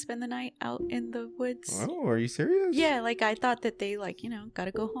 like, spend the night out in the woods. Oh, are you serious? Yeah, like, I thought that they, like,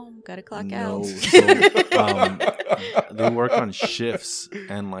 gotta go home, gotta clock out. No, so, they work on shifts,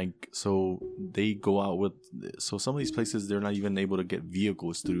 and, like, so they go out with, so some of these places, they're not even able to get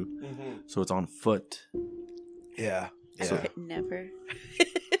vehicles through. Mm-hmm. So it's on foot. Yeah. I could never.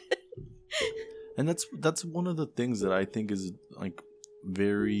 And that's one of the things that I think is, like,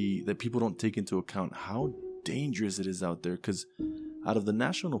 that people don't take into account how dangerous it is out there. Because out of the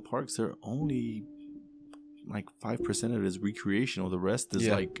national parks, there are only like 5% of it is recreational. The rest is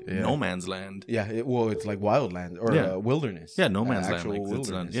no man's land. Yeah, it's like wildland or wilderness. Yeah, no man's land. Actual Like,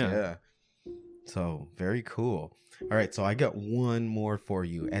 wilderness. land, Yeah. So very cool. All right, so I got one more for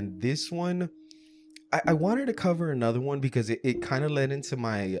you, and this one, I wanted to cover another one because it kind of led into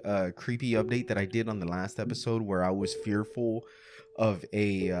my creepy update that I did on the last episode, where I was fearful of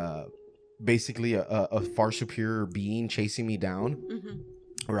basically a far superior being chasing me down.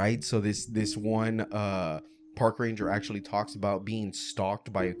 Mm-hmm. Right, so this one park ranger actually talks about being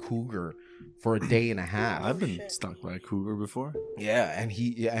stalked by a cougar for a day and a half. I've been stalked by a cougar before. Yeah, and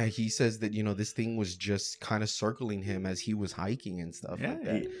he says that, you know, this thing was just kind of circling him as he was hiking and stuff like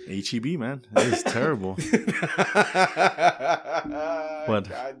that. HEB, man, it is terrible. What?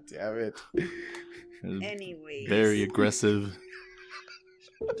 God damn it! Anyways, very aggressive.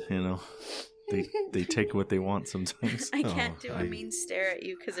 You know, they take what they want sometimes. I can't do a mean stare at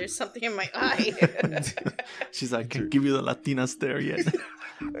you because there's something in my eye. She's like, I can't give you the Latina stare yet.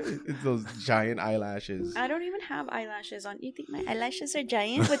 It's those giant eyelashes. I don't even have eyelashes on. You think my eyelashes are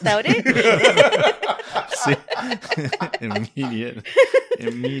giant without it? See? Immediate.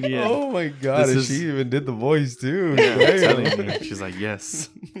 Oh my god! And she even did the voice too. Yeah, I'm telling you. She's like, yes.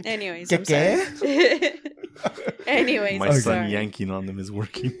 Anyways, I'm sorry. Anyways, my son yanking on them is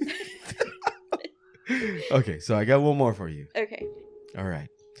working. Okay, so I got one more for you. Okay. All right.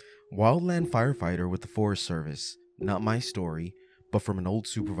 Wildland firefighter with the Forest Service. Not my story, but from an old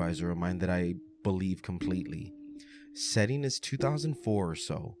supervisor of mine that I believe completely. Setting is 2004 or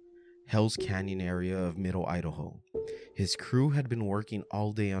so. Hell's Canyon area of Middle Idaho. His crew had been working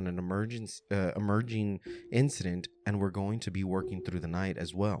all day on an emerging incident and were going to be working through the night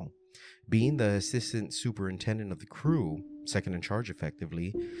as well. Being the assistant superintendent of the crew, second in charge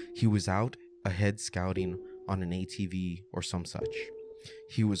effectively, he was out ahead scouting on an ATV or some such.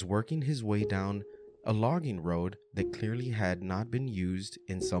 He was working his way down a logging road that clearly had not been used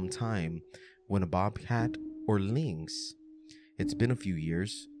in some time when a bobcat or lynx, it's been a few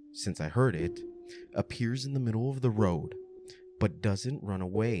years since I heard it, appears in the middle of the road, but doesn't run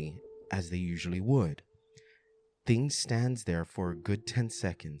away as they usually would. Thing stands there for a good 10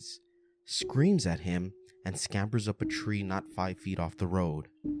 seconds, screams at him, and scampers up a tree not 5 feet off the road.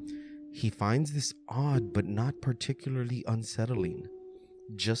 He finds this odd but not particularly unsettling.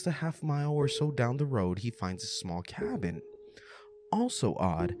 Just a half mile or so down the road, he finds a small cabin. Also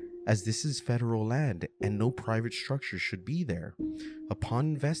odd, as this is federal land and no private structure should be there. Upon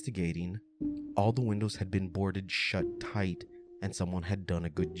investigating, all the windows had been boarded shut tight, and someone had done a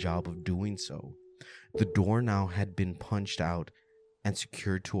good job of doing so. The door now had been punched out and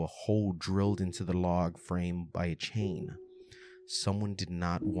secured to a hole drilled into the log frame by a chain. Someone did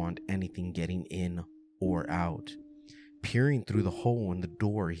not want anything getting in or out. Peering through the hole in the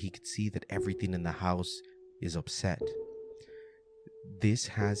door, he could see that everything in the house is upset. This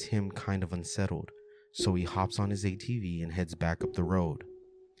has him kind of unsettled, so he hops on his ATV and heads back up the road.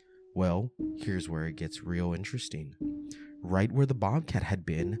 Well, here's where it gets real interesting. Right where the bobcat had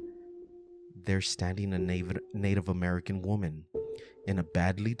been, there's standing a Native American woman in a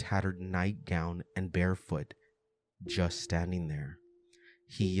badly tattered nightgown and barefoot, just standing there.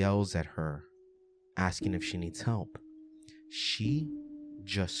 He yells at her, asking if she needs help. She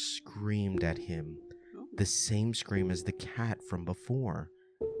just screamed at him, the same scream as the cat from before,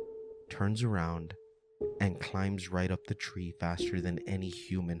 turns around and climbs right up the tree faster than any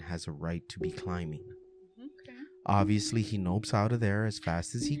human has a right to be climbing. Okay. Obviously, he nopes out of there as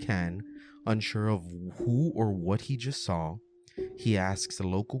fast as he can, unsure of who or what he just saw. He asks a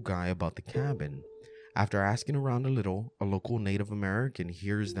local guy about the cabin. After asking around a little, a local Native American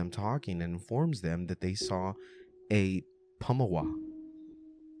hears them talking and informs them that they saw a Pamawa.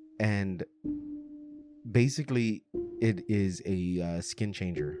 And basically, it is a skin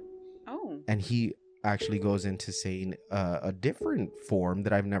changer. Oh. And he actually goes into saying a different form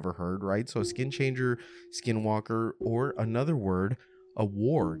that I've never heard, right? So a skin changer, skinwalker, or another word, a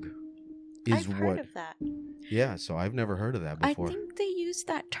warg is I've what. heard of that. Yeah, so I've never heard of that before. I think they use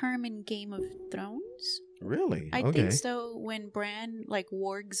that term in Game of Thrones. Really? I Okay. think so. When Bran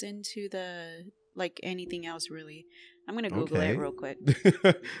wargs into the anything else, really. I'm gonna Google Okay. it real quick.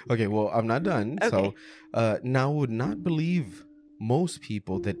 Okay, well, I'm not done. Okay. So, now I would not believe most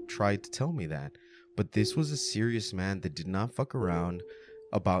people that tried to tell me that, but this was a serious man that did not fuck around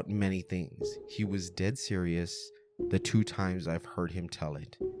about many things. He was dead serious the 2 times I've heard him tell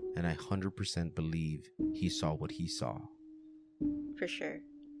it, and I 100% believe he saw what he saw. For sure.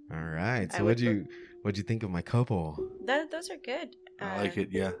 All right. I So would what'd you think of my couple? Those are good. I like it.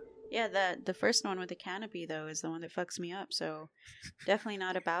 Yeah. Yeah, the first one with the canopy though is the one that fucks me up. So definitely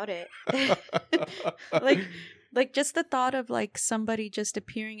not about it. like just the thought of like somebody just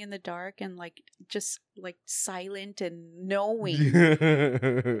appearing in the dark and like just like silent and knowing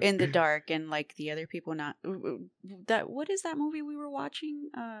in the dark, and like the other people not. That what is that movie we were watching?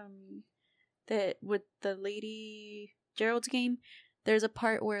 That with the lady Gerald's Game. There's a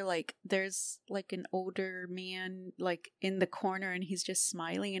part where like there's like an older man like in the corner and he's just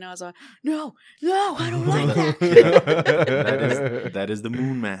smiling, and I was like, no, I don't like that. that is the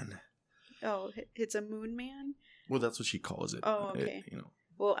Moon Man. Oh, it's a moon man? Well, that's what she calls it. Oh, okay. You know.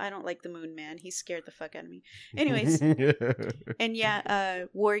 Well, I don't like the moon man. He scared the fuck out of me. Anyways, and yeah,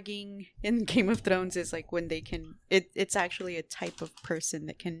 warging in Game of Thrones is like when they can. It's actually a type of person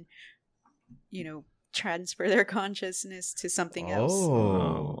that can, you know, transfer their consciousness to something else.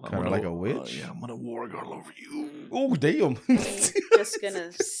 Oh, kind of like a witch. Yeah, I'm gonna warg all over you. Oh, damn. Just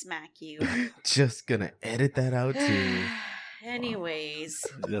gonna smack you. Just gonna edit that out too. Anyways.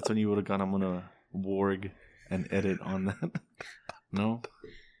 That's when you would have gone, I'm gonna warg and edit on that. No?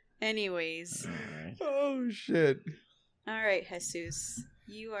 Anyways. Alright. Oh, shit. All right, Jesus.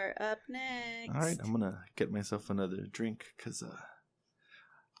 You are up next. Alright, I'm gonna get myself another drink because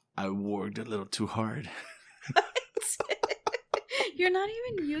I warged a little too hard. You're not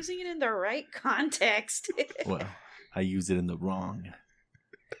even using it in the right context. Well, I used it in the wrong.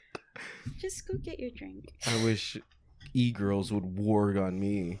 Just go get your drink. I wish e-girls would warg on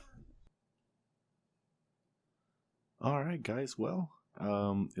me. Alright, guys. Well,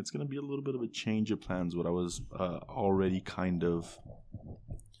 it's going to be a little bit of a change of plans, what I was already kind of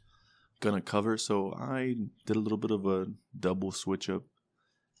going to cover. So I did a little bit of a double switch up.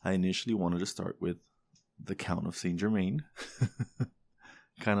 I initially wanted to start with the Count of Saint Germain.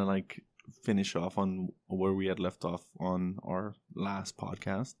 Kind of like finish off on where we had left off on our last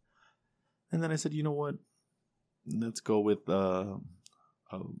podcast. And then I said, you know what? Let's go with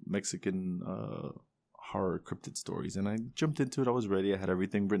Mexican horror cryptid stories. And I jumped into it. I was ready. I had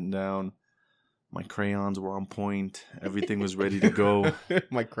everything written down. My crayons were on point. Everything was ready to go.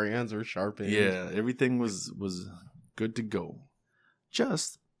 My crayons were sharpened. Yeah, everything was good to go.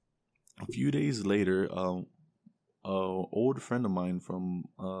 Just a few days later, an old friend of mine from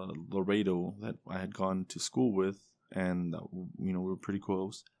Laredo that I had gone to school with, and we were pretty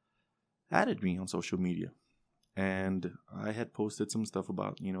close, added me on social media. And I had posted some stuff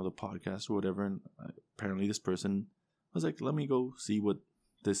about, the podcast or whatever. And apparently this person was like, let me go see what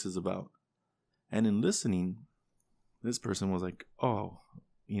this is about. And in listening, this person was like, oh,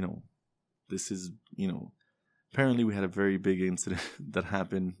 this is, apparently we had a very big incident that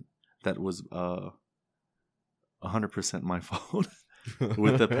happened that was 100% my fault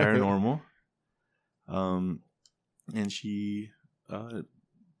with the paranormal. And she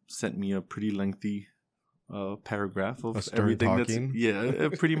sent me a pretty lengthy paragraph of everything talking.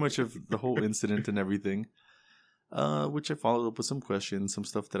 That's pretty much of the whole incident and everything, which I followed up with some questions, some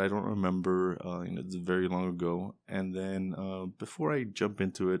stuff that I don't remember. It's very long ago. And then before I jump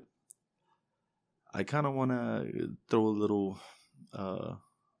into it, I kind of want to throw a little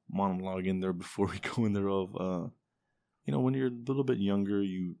monologue in there before we go in there of when you're a little bit younger,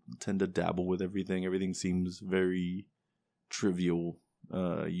 you tend to dabble with everything. Everything seems very trivial.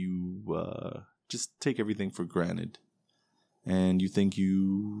 You just take everything for granted, and you think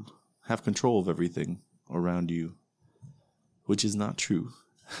you have control of everything around you, which is not true.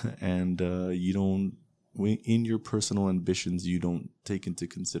 And you don't, in your personal ambitions, you don't take into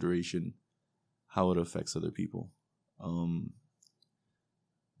consideration how it affects other people.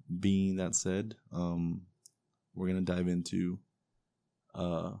 Being that said, we're going to dive into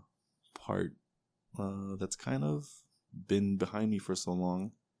a part that's kind of been behind me for so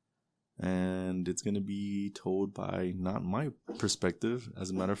long. And it's going to be told by not my perspective. As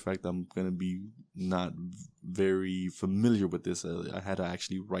a matter of fact, I'm going to be not very familiar with this. I had to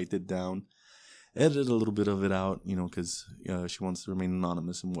actually write it down, edit a little bit of it out, because she wants to remain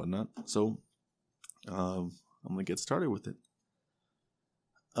anonymous and whatnot. So I'm going to get started with it.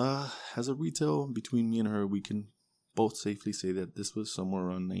 As a retail, between me and her, we can both safely say that this was somewhere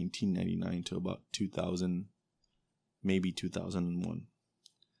around 1999 to about 2000, maybe 2001.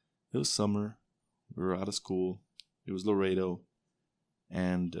 It was summer. We were out of school. It was Laredo.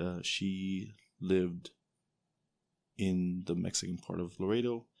 And she lived in the Mexican part of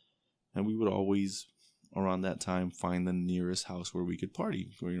Laredo. And we would always, around that time, find the nearest house where we could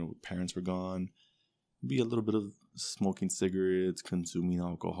party. Where, parents were gone. Be a little bit of smoking cigarettes, consuming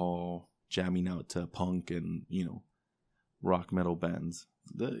alcohol, jamming out to punk and, rock metal bands.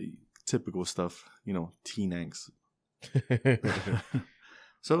 The typical stuff, teen angst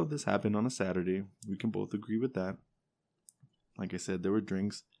So this happened on a Saturday. We can both agree with that. Like I said, there were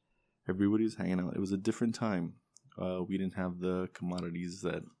drinks. Everybody was hanging out. It was a different time. We didn't have the commodities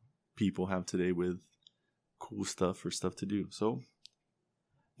that people have today with cool stuff or stuff to do. So,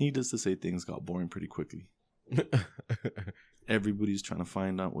 needless to say, things got boring pretty quickly. Everybody's trying to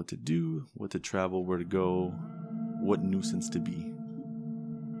find out what to do, what to travel, where to go, what nuisance to be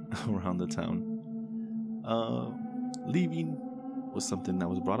around the town. Leaving was something that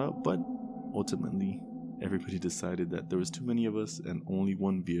was brought up, but ultimately everybody decided that there was too many of us and only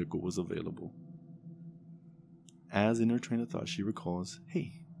one vehicle was available. As in her train of thought, she recalls,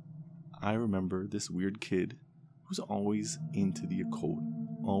 hey, I remember this weird kid who's always into the occult,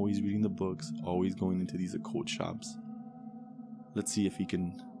 always reading the books, always going into these occult shops. Let's see if he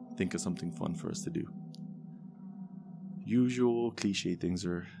can think of something fun for us to do. Usual cliche things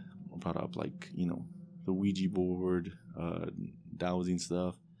are brought up, like, the Ouija board, dowsing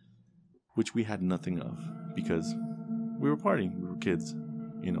stuff, which we had nothing of because we were partying, we were kids.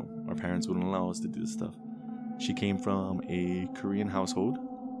 Our parents wouldn't allow us to do this stuff. She came from a Korean household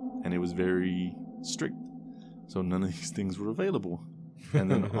and it was very strict, so none of these things were available. And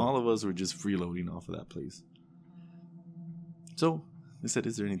then all of us were just freeloading off of that place. So they said,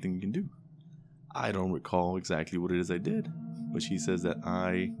 is there anything you can do? I don't recall exactly what it is I did, but she says that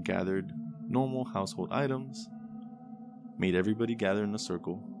I gathered normal household items, made everybody gather in a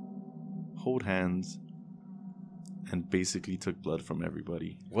circle, hold hands, and basically took blood from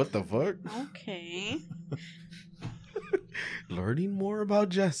everybody. What the fuck? Okay. Learning more about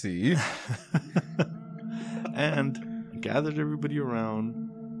Jesse. And gathered everybody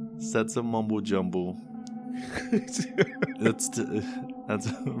around, said some mumbo jumbo. That's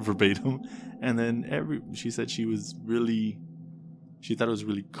verbatim. And then she said she thought it was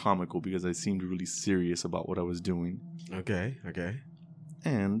really comical because I seemed really serious about what I was doing. Okay.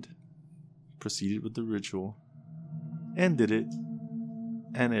 And proceeded with the ritual, ended it,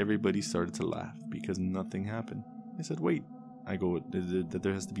 and everybody started to laugh because nothing happened. I said, wait. I go, that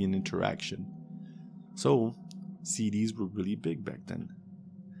there has to be an interaction. So, CDs were really big back then.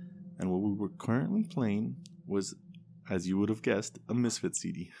 And what we were currently playing was, as you would have guessed, a Misfit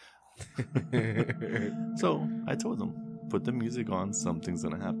CD. So, I told them, put the music on, something's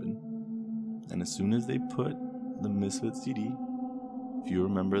gonna happen. And as soon as they put the Misfit CD, if you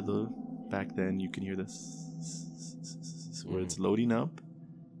remember back then, you can hear this where it's loading up,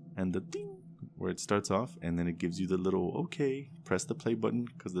 and the ding where it starts off, and then it gives you the little, okay, press the play button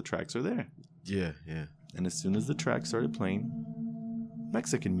because the tracks are there. Yeah. And as soon as the track started playing,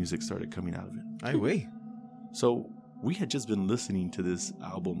 Mexican music started coming out of it. Ay, wey. So we had just been listening to this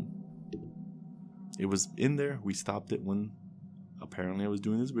album. It was in there. We stopped it when apparently I was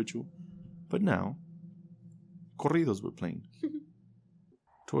doing this ritual. But now, corridos were playing.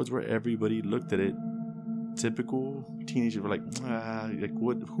 Towards where everybody looked at it. Typical teenagers were like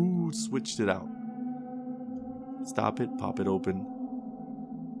what? Who switched it out? Stop it, pop it open.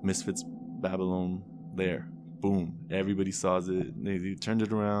 Misfits Babylon, there. Boom. Everybody saw it. They turned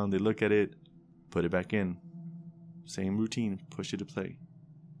it around, they look at it, put it back in. Same routine, push it to play.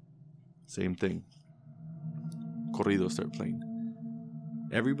 Same thing. Corridos start playing.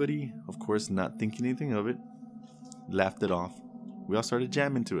 Everybody, of course, not thinking anything of it, laughed it off. We all started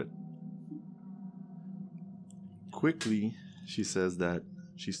jamming to it. Quickly, she says that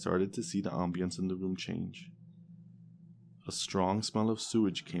she started to see the ambience in the room change. A strong smell of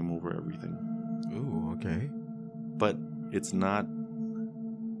sewage came over everything. Ooh, okay. But it's not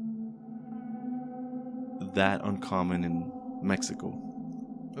that uncommon in Mexico.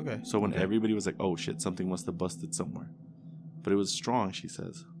 Okay. So when everybody was like, oh shit, something must have busted somewhere. But it was strong, she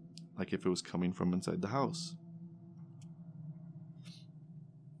says. Like if it was coming from inside the house.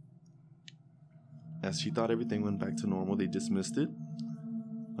 As she thought everything went back to normal, they dismissed it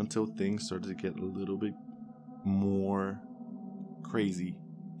until things started to get a little bit more crazy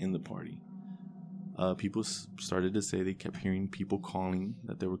in the party. People started to say they kept hearing people calling,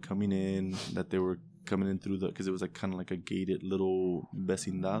 that they were coming in, through because it was like kind of like a gated little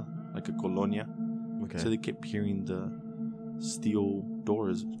vecindad, like a colonia. Okay. So they kept hearing the steel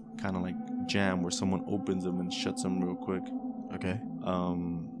doors kind of like jam where someone opens them and shuts them real quick. Okay.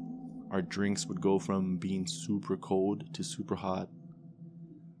 Our drinks would go from being super cold to super hot.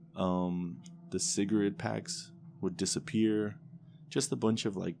 The cigarette packs would disappear. Just a bunch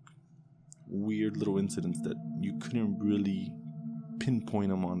of like weird little incidents that you couldn't really pinpoint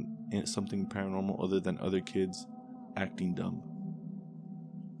them on something paranormal other than other kids acting dumb.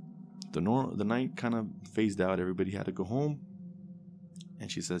 The night kind of phased out. Everybody had to go home. And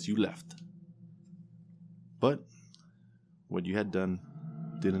she says, you left. But what you had done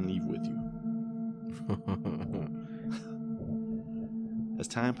didn't leave with you. As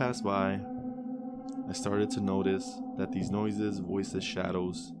time passed by, I started to notice that these noises, voices,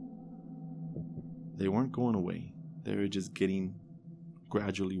 shadows, they weren't going away. They were just getting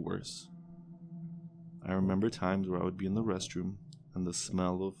gradually worse. I remember times where I would be in the restroom and the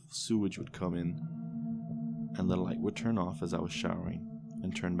smell of sewage would come in and the light would turn off as I was showering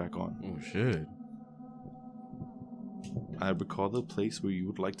and turn back on. Oh, shit. I recall the place where you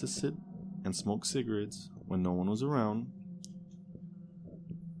would like to sit and smoke cigarettes when no one was around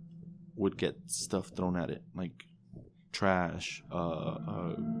would get stuff thrown at it, like trash,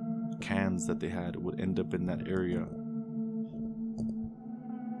 cans that they had would end up in that area.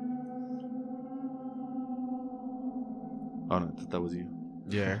 Oh no, I thought that was you.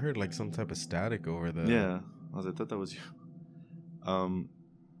 Yeah, I heard like some type of static over the. Yeah, I thought that was you.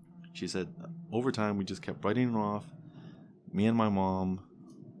 She said, over time we just kept writing it off. Me and my mom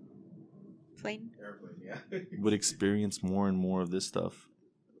Plane. would experience more and more of this stuff.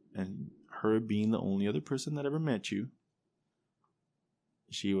 And her being the only other person that ever met you,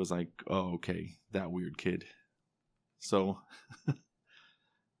 she was like, oh, okay, that weird kid. So,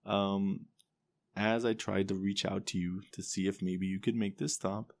 as I tried to reach out to you to see if maybe you could make this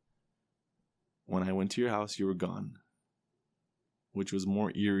stop, when I went to your house, you were gone. Which was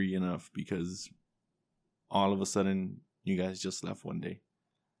more eerie enough because all of a sudden, you guys just left one day.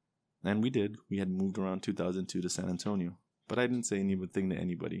 And we did. We had moved around 2002 to San Antonio. But I didn't say anything to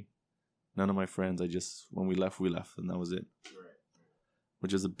anybody. None of my friends. When we left, and that was it. Right.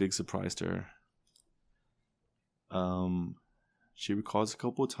 Which is a big surprise to her. She recalls a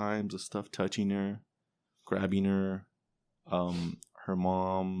couple of times of stuff touching her, grabbing her, her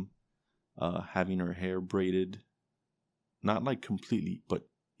mom having her hair braided. Not like completely, but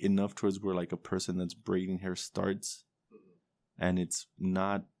enough towards where like a person that's braiding hair starts. And it's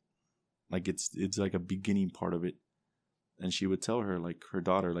not like it's like a beginning part of it. And she would tell her, like her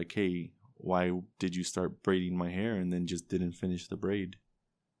daughter, like, hey, why did you start braiding my hair and then just didn't finish the braid?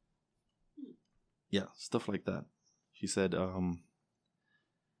 Yeah, stuff like that. She said,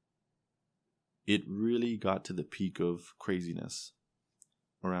 it really got to the peak of craziness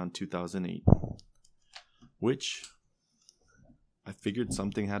around 2008, which I figured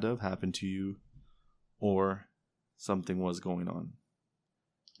something had to have happened to you or something was going on.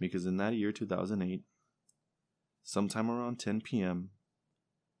 Because in that year, 2008, sometime around 10 p.m.,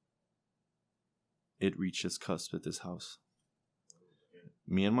 it reached its cusp at this house.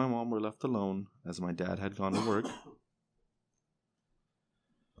 Me and my mom were left alone as my dad had gone to work.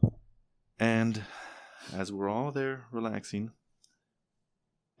 And as we're all there relaxing,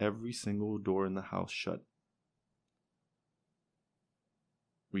 every single door in the house shut.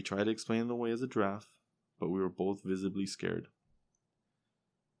 We tried to explain it away as a draft, but we were both visibly scared.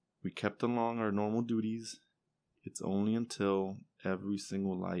 We kept along our normal duties. It's only until every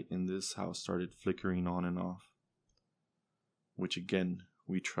single light in this house started flickering on and off. Which again,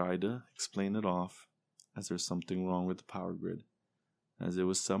 we tried to explain it off as there's something wrong with the power grid. As it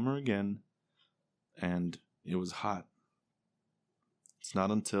was summer again, and it was hot. It's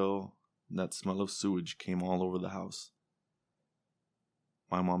not until that smell of sewage came all over the house.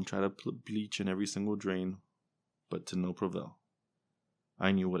 My mom tried to put bleach in every single drain, but to no prevail.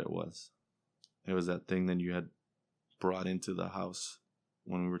 I knew what it was. It was that thing that you had brought into the house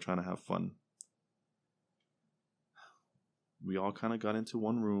when we were trying to have fun. We all kind of got into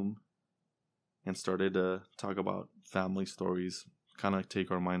one room and started to talk about family stories, kind of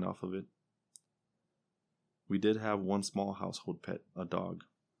take our mind off of it. We did have one small household pet, a dog.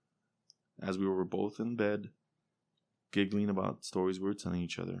 As we were both in bed, giggling about stories we were telling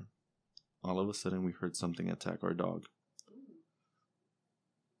each other, all of a sudden we heard something attack our dog.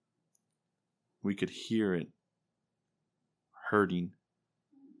 We could hear it hurting,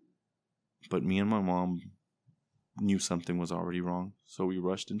 but me and my mom knew something was already wrong, so we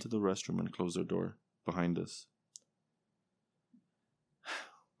rushed into the restroom and closed our door behind us.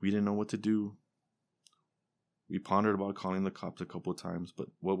 We didn't know what to do. We pondered about calling the cops a couple of times, but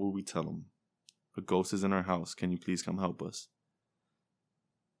what would we tell them? A ghost is in our house. Can you please come help us?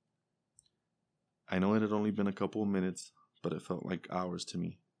 I know it had only been a couple of minutes, but it felt like hours to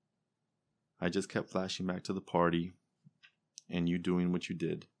me. I just kept flashing back to the party and you doing what you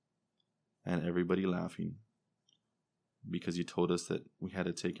did and everybody laughing because you told us that we had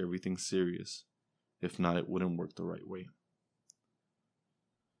to take everything serious. If not, it wouldn't work the right way.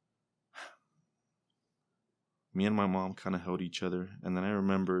 Me and my mom kind of held each other, and then I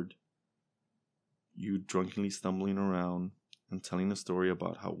remembered you drunkenly stumbling around and telling a story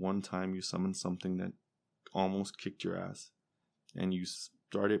about how one time you summoned something that almost kicked your ass. and you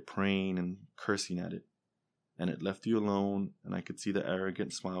started praying and cursing at it, and it left you alone, and I could see the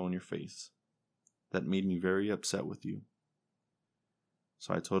arrogant smile on your face. That made me very upset with you.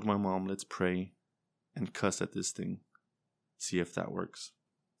 So I told my mom, let's pray and cuss at this thing, see if that works.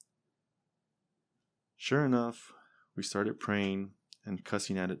 Sure enough, we started praying and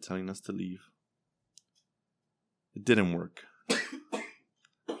cussing at it, telling us to leave. It didn't work.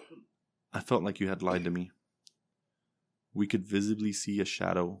 I felt like you had lied to me. We could visibly see a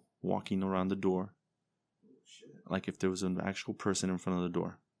shadow walking around the door, like if there was an actual person in front of the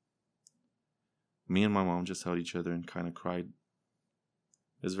door. Me and my mom just held each other and kind of cried.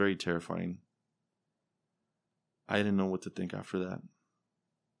 It was very terrifying. I didn't know what to think after that.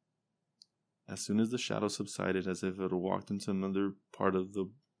 As soon as the shadow subsided, as if it had walked into another part of the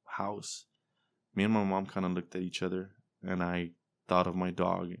house, me and my mom kind of looked at each other, and I thought of my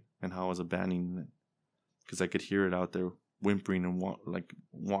dog and how I was abandoning it, because I could hear it out there whimpering and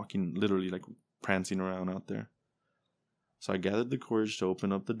walking, literally like prancing around out there. So I gathered the courage to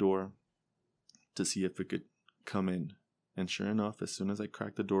open up the door to see if it could come in. And sure enough, as soon as I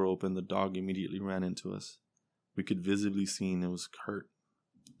cracked the door open, the dog immediately ran into us. We could visibly see it was hurt.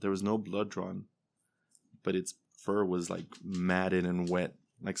 There was no blood drawn, but its fur was like matted and wet,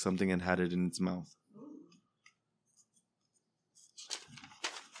 like something had it in its mouth.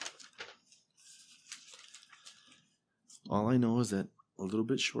 All I know is that a little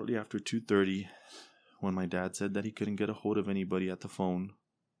bit shortly after 2:30, when my dad said that he couldn't get a hold of anybody at the phone,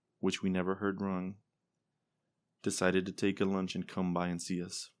 which we never heard wrong, decided to take a lunch and come by and see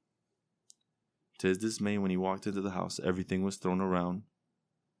us. To his dismay, when he walked into the house, everything was thrown around,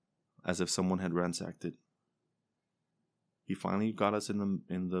 as if someone had ransacked it. He finally got us in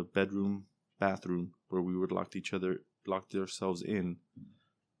the bathroom, where we would locked ourselves in,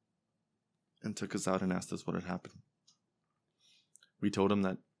 and took us out and asked us what had happened. We told him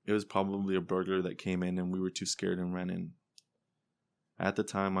that it was probably a burglar that came in, and we were too scared and ran in. At the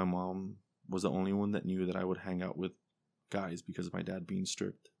time, my mom was the only one that knew that I would hang out with guys because of my dad being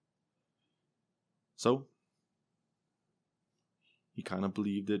strict. So, he kind of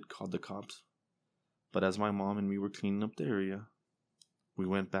believed it, called the cops. But as my mom and me were cleaning up the area, we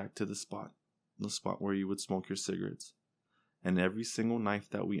went back to the spot where you would smoke your cigarettes. And every single knife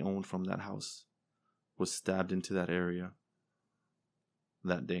that we owned from that house was stabbed into that area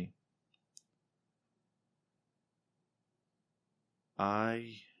that day.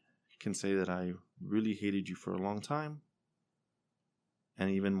 I can say that I really hated you for a long time, and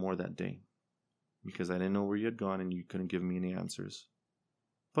even more that day, because I didn't know where you had gone and you couldn't give me any answers.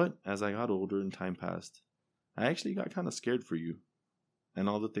 But as I got older and time passed, I actually got kind of scared for you and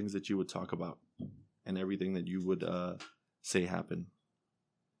all the things that you would talk about and everything that you would say happened.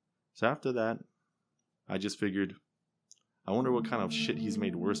 So after that, I just figured, I wonder what kind of shit he's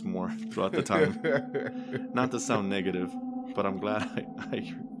made worse more throughout the time. Not to sound negative, but I'm glad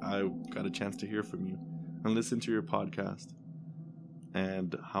I got a chance to hear from you and listen to your podcast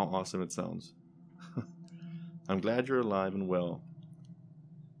and how awesome it sounds. I'm glad you're alive and well.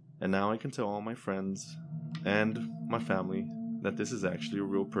 And now I can tell all my friends and my family that this is actually a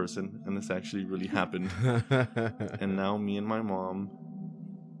real person and this actually really happened. And now me and my mom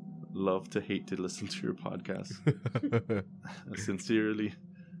love to hate to listen to your podcast. Sincerely,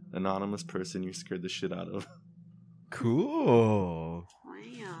 anonymous person you scared the shit out of. Cool.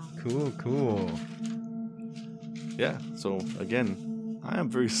 Wow. Cool. Yeah, so again, I am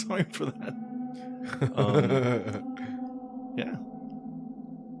very sorry for that. Yeah.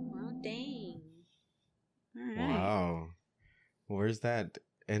 Well, dang. All right. Wow. Where's that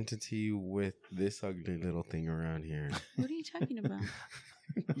entity with this ugly little thing around here? What are you talking about?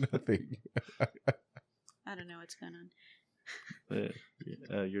 Nothing. I don't know what's going on.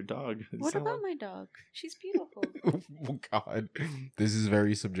 Your dog. What about my dog? She's beautiful. Oh, God. This is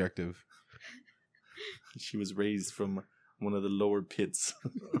very subjective. She was raised from one of the lower pits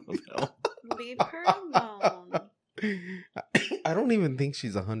of hell. Leave her alone. I don't even think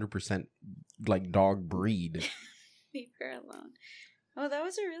she's 100% like dog breed. Leave her alone. Oh, that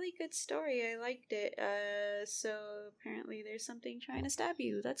was a really good story. I liked it. So apparently there's something trying to stab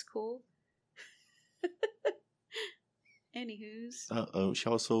you. That's cool. Anywho's. She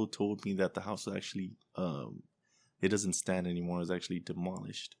also told me that the house was actually, it doesn't stand anymore. It's actually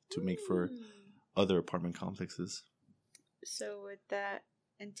demolished to make for other apartment complexes. So would that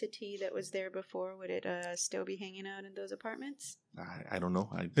entity that was there before, would it still be hanging out in those apartments? I don't know.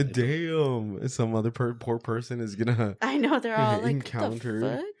 Damn, some other poor person is gonna. I know, they're all like, encountered.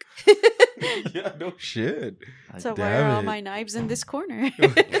 what the fuck? Yeah, no shit. So why are all my knives in this corner?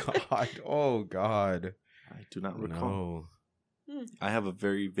 Oh God. I do not recall. No. I have a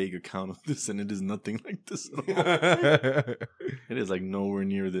very vague account of this, and it is nothing like this at all. It is like nowhere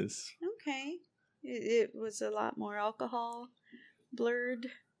near this. Okay. It was a lot more alcohol blurred.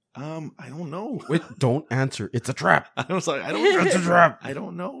 I don't know. Wait, don't answer. It's a trap. I was like, I don't. It's a trap. I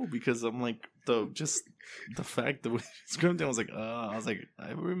don't know because I'm like the fact that we scripted. I was like,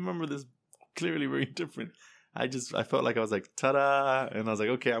 I remember this clearly very different. I felt like I was like, ta-da, and I was like,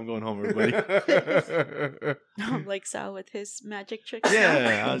 okay, I'm going home, everybody. Like Sal with his magic tricks.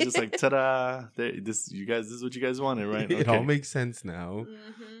 Yeah, I was just like, ta-da. This is what you guys wanted, right? It Okay. all makes sense now.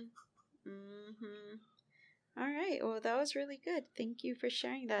 All right. Well, that was really good. Thank you for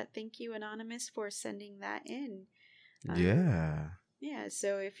sharing that. Thank you, Anonymous, for sending that in. Yeah. Yeah.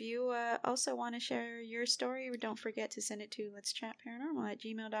 So if you also want to share your story, don't forget to send it to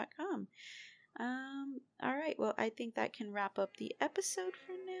letschatparanormal@gmail.com. All right. Well, I think that can wrap up the episode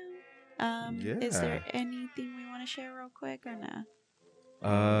for now. Is there anything we want to share real quick or no?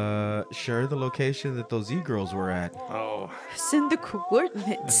 Share the location that those e-girls were at. Oh, Send the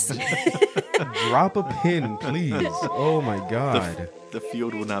coordinates. Drop a pin, please. Oh my god. the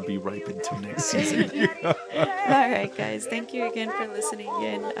field will not be ripe until next season. All right, guys. Thank you again for listening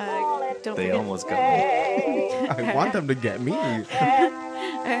in. Don't They forget. almost got me. I want them to get me. All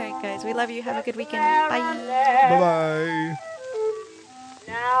right, guys. We love you. Have a good weekend. Bye. Bye-bye.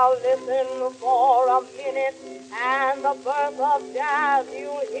 Now listen for a minute, and the birth of jazz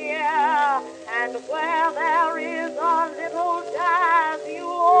you'll hear. And where there is a little jazz, you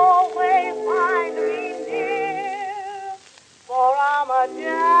always find me near. For I'm a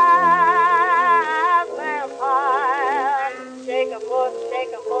jazz vampire. Shake a foot,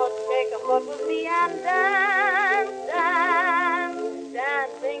 shake a foot, shake a foot with me and dance.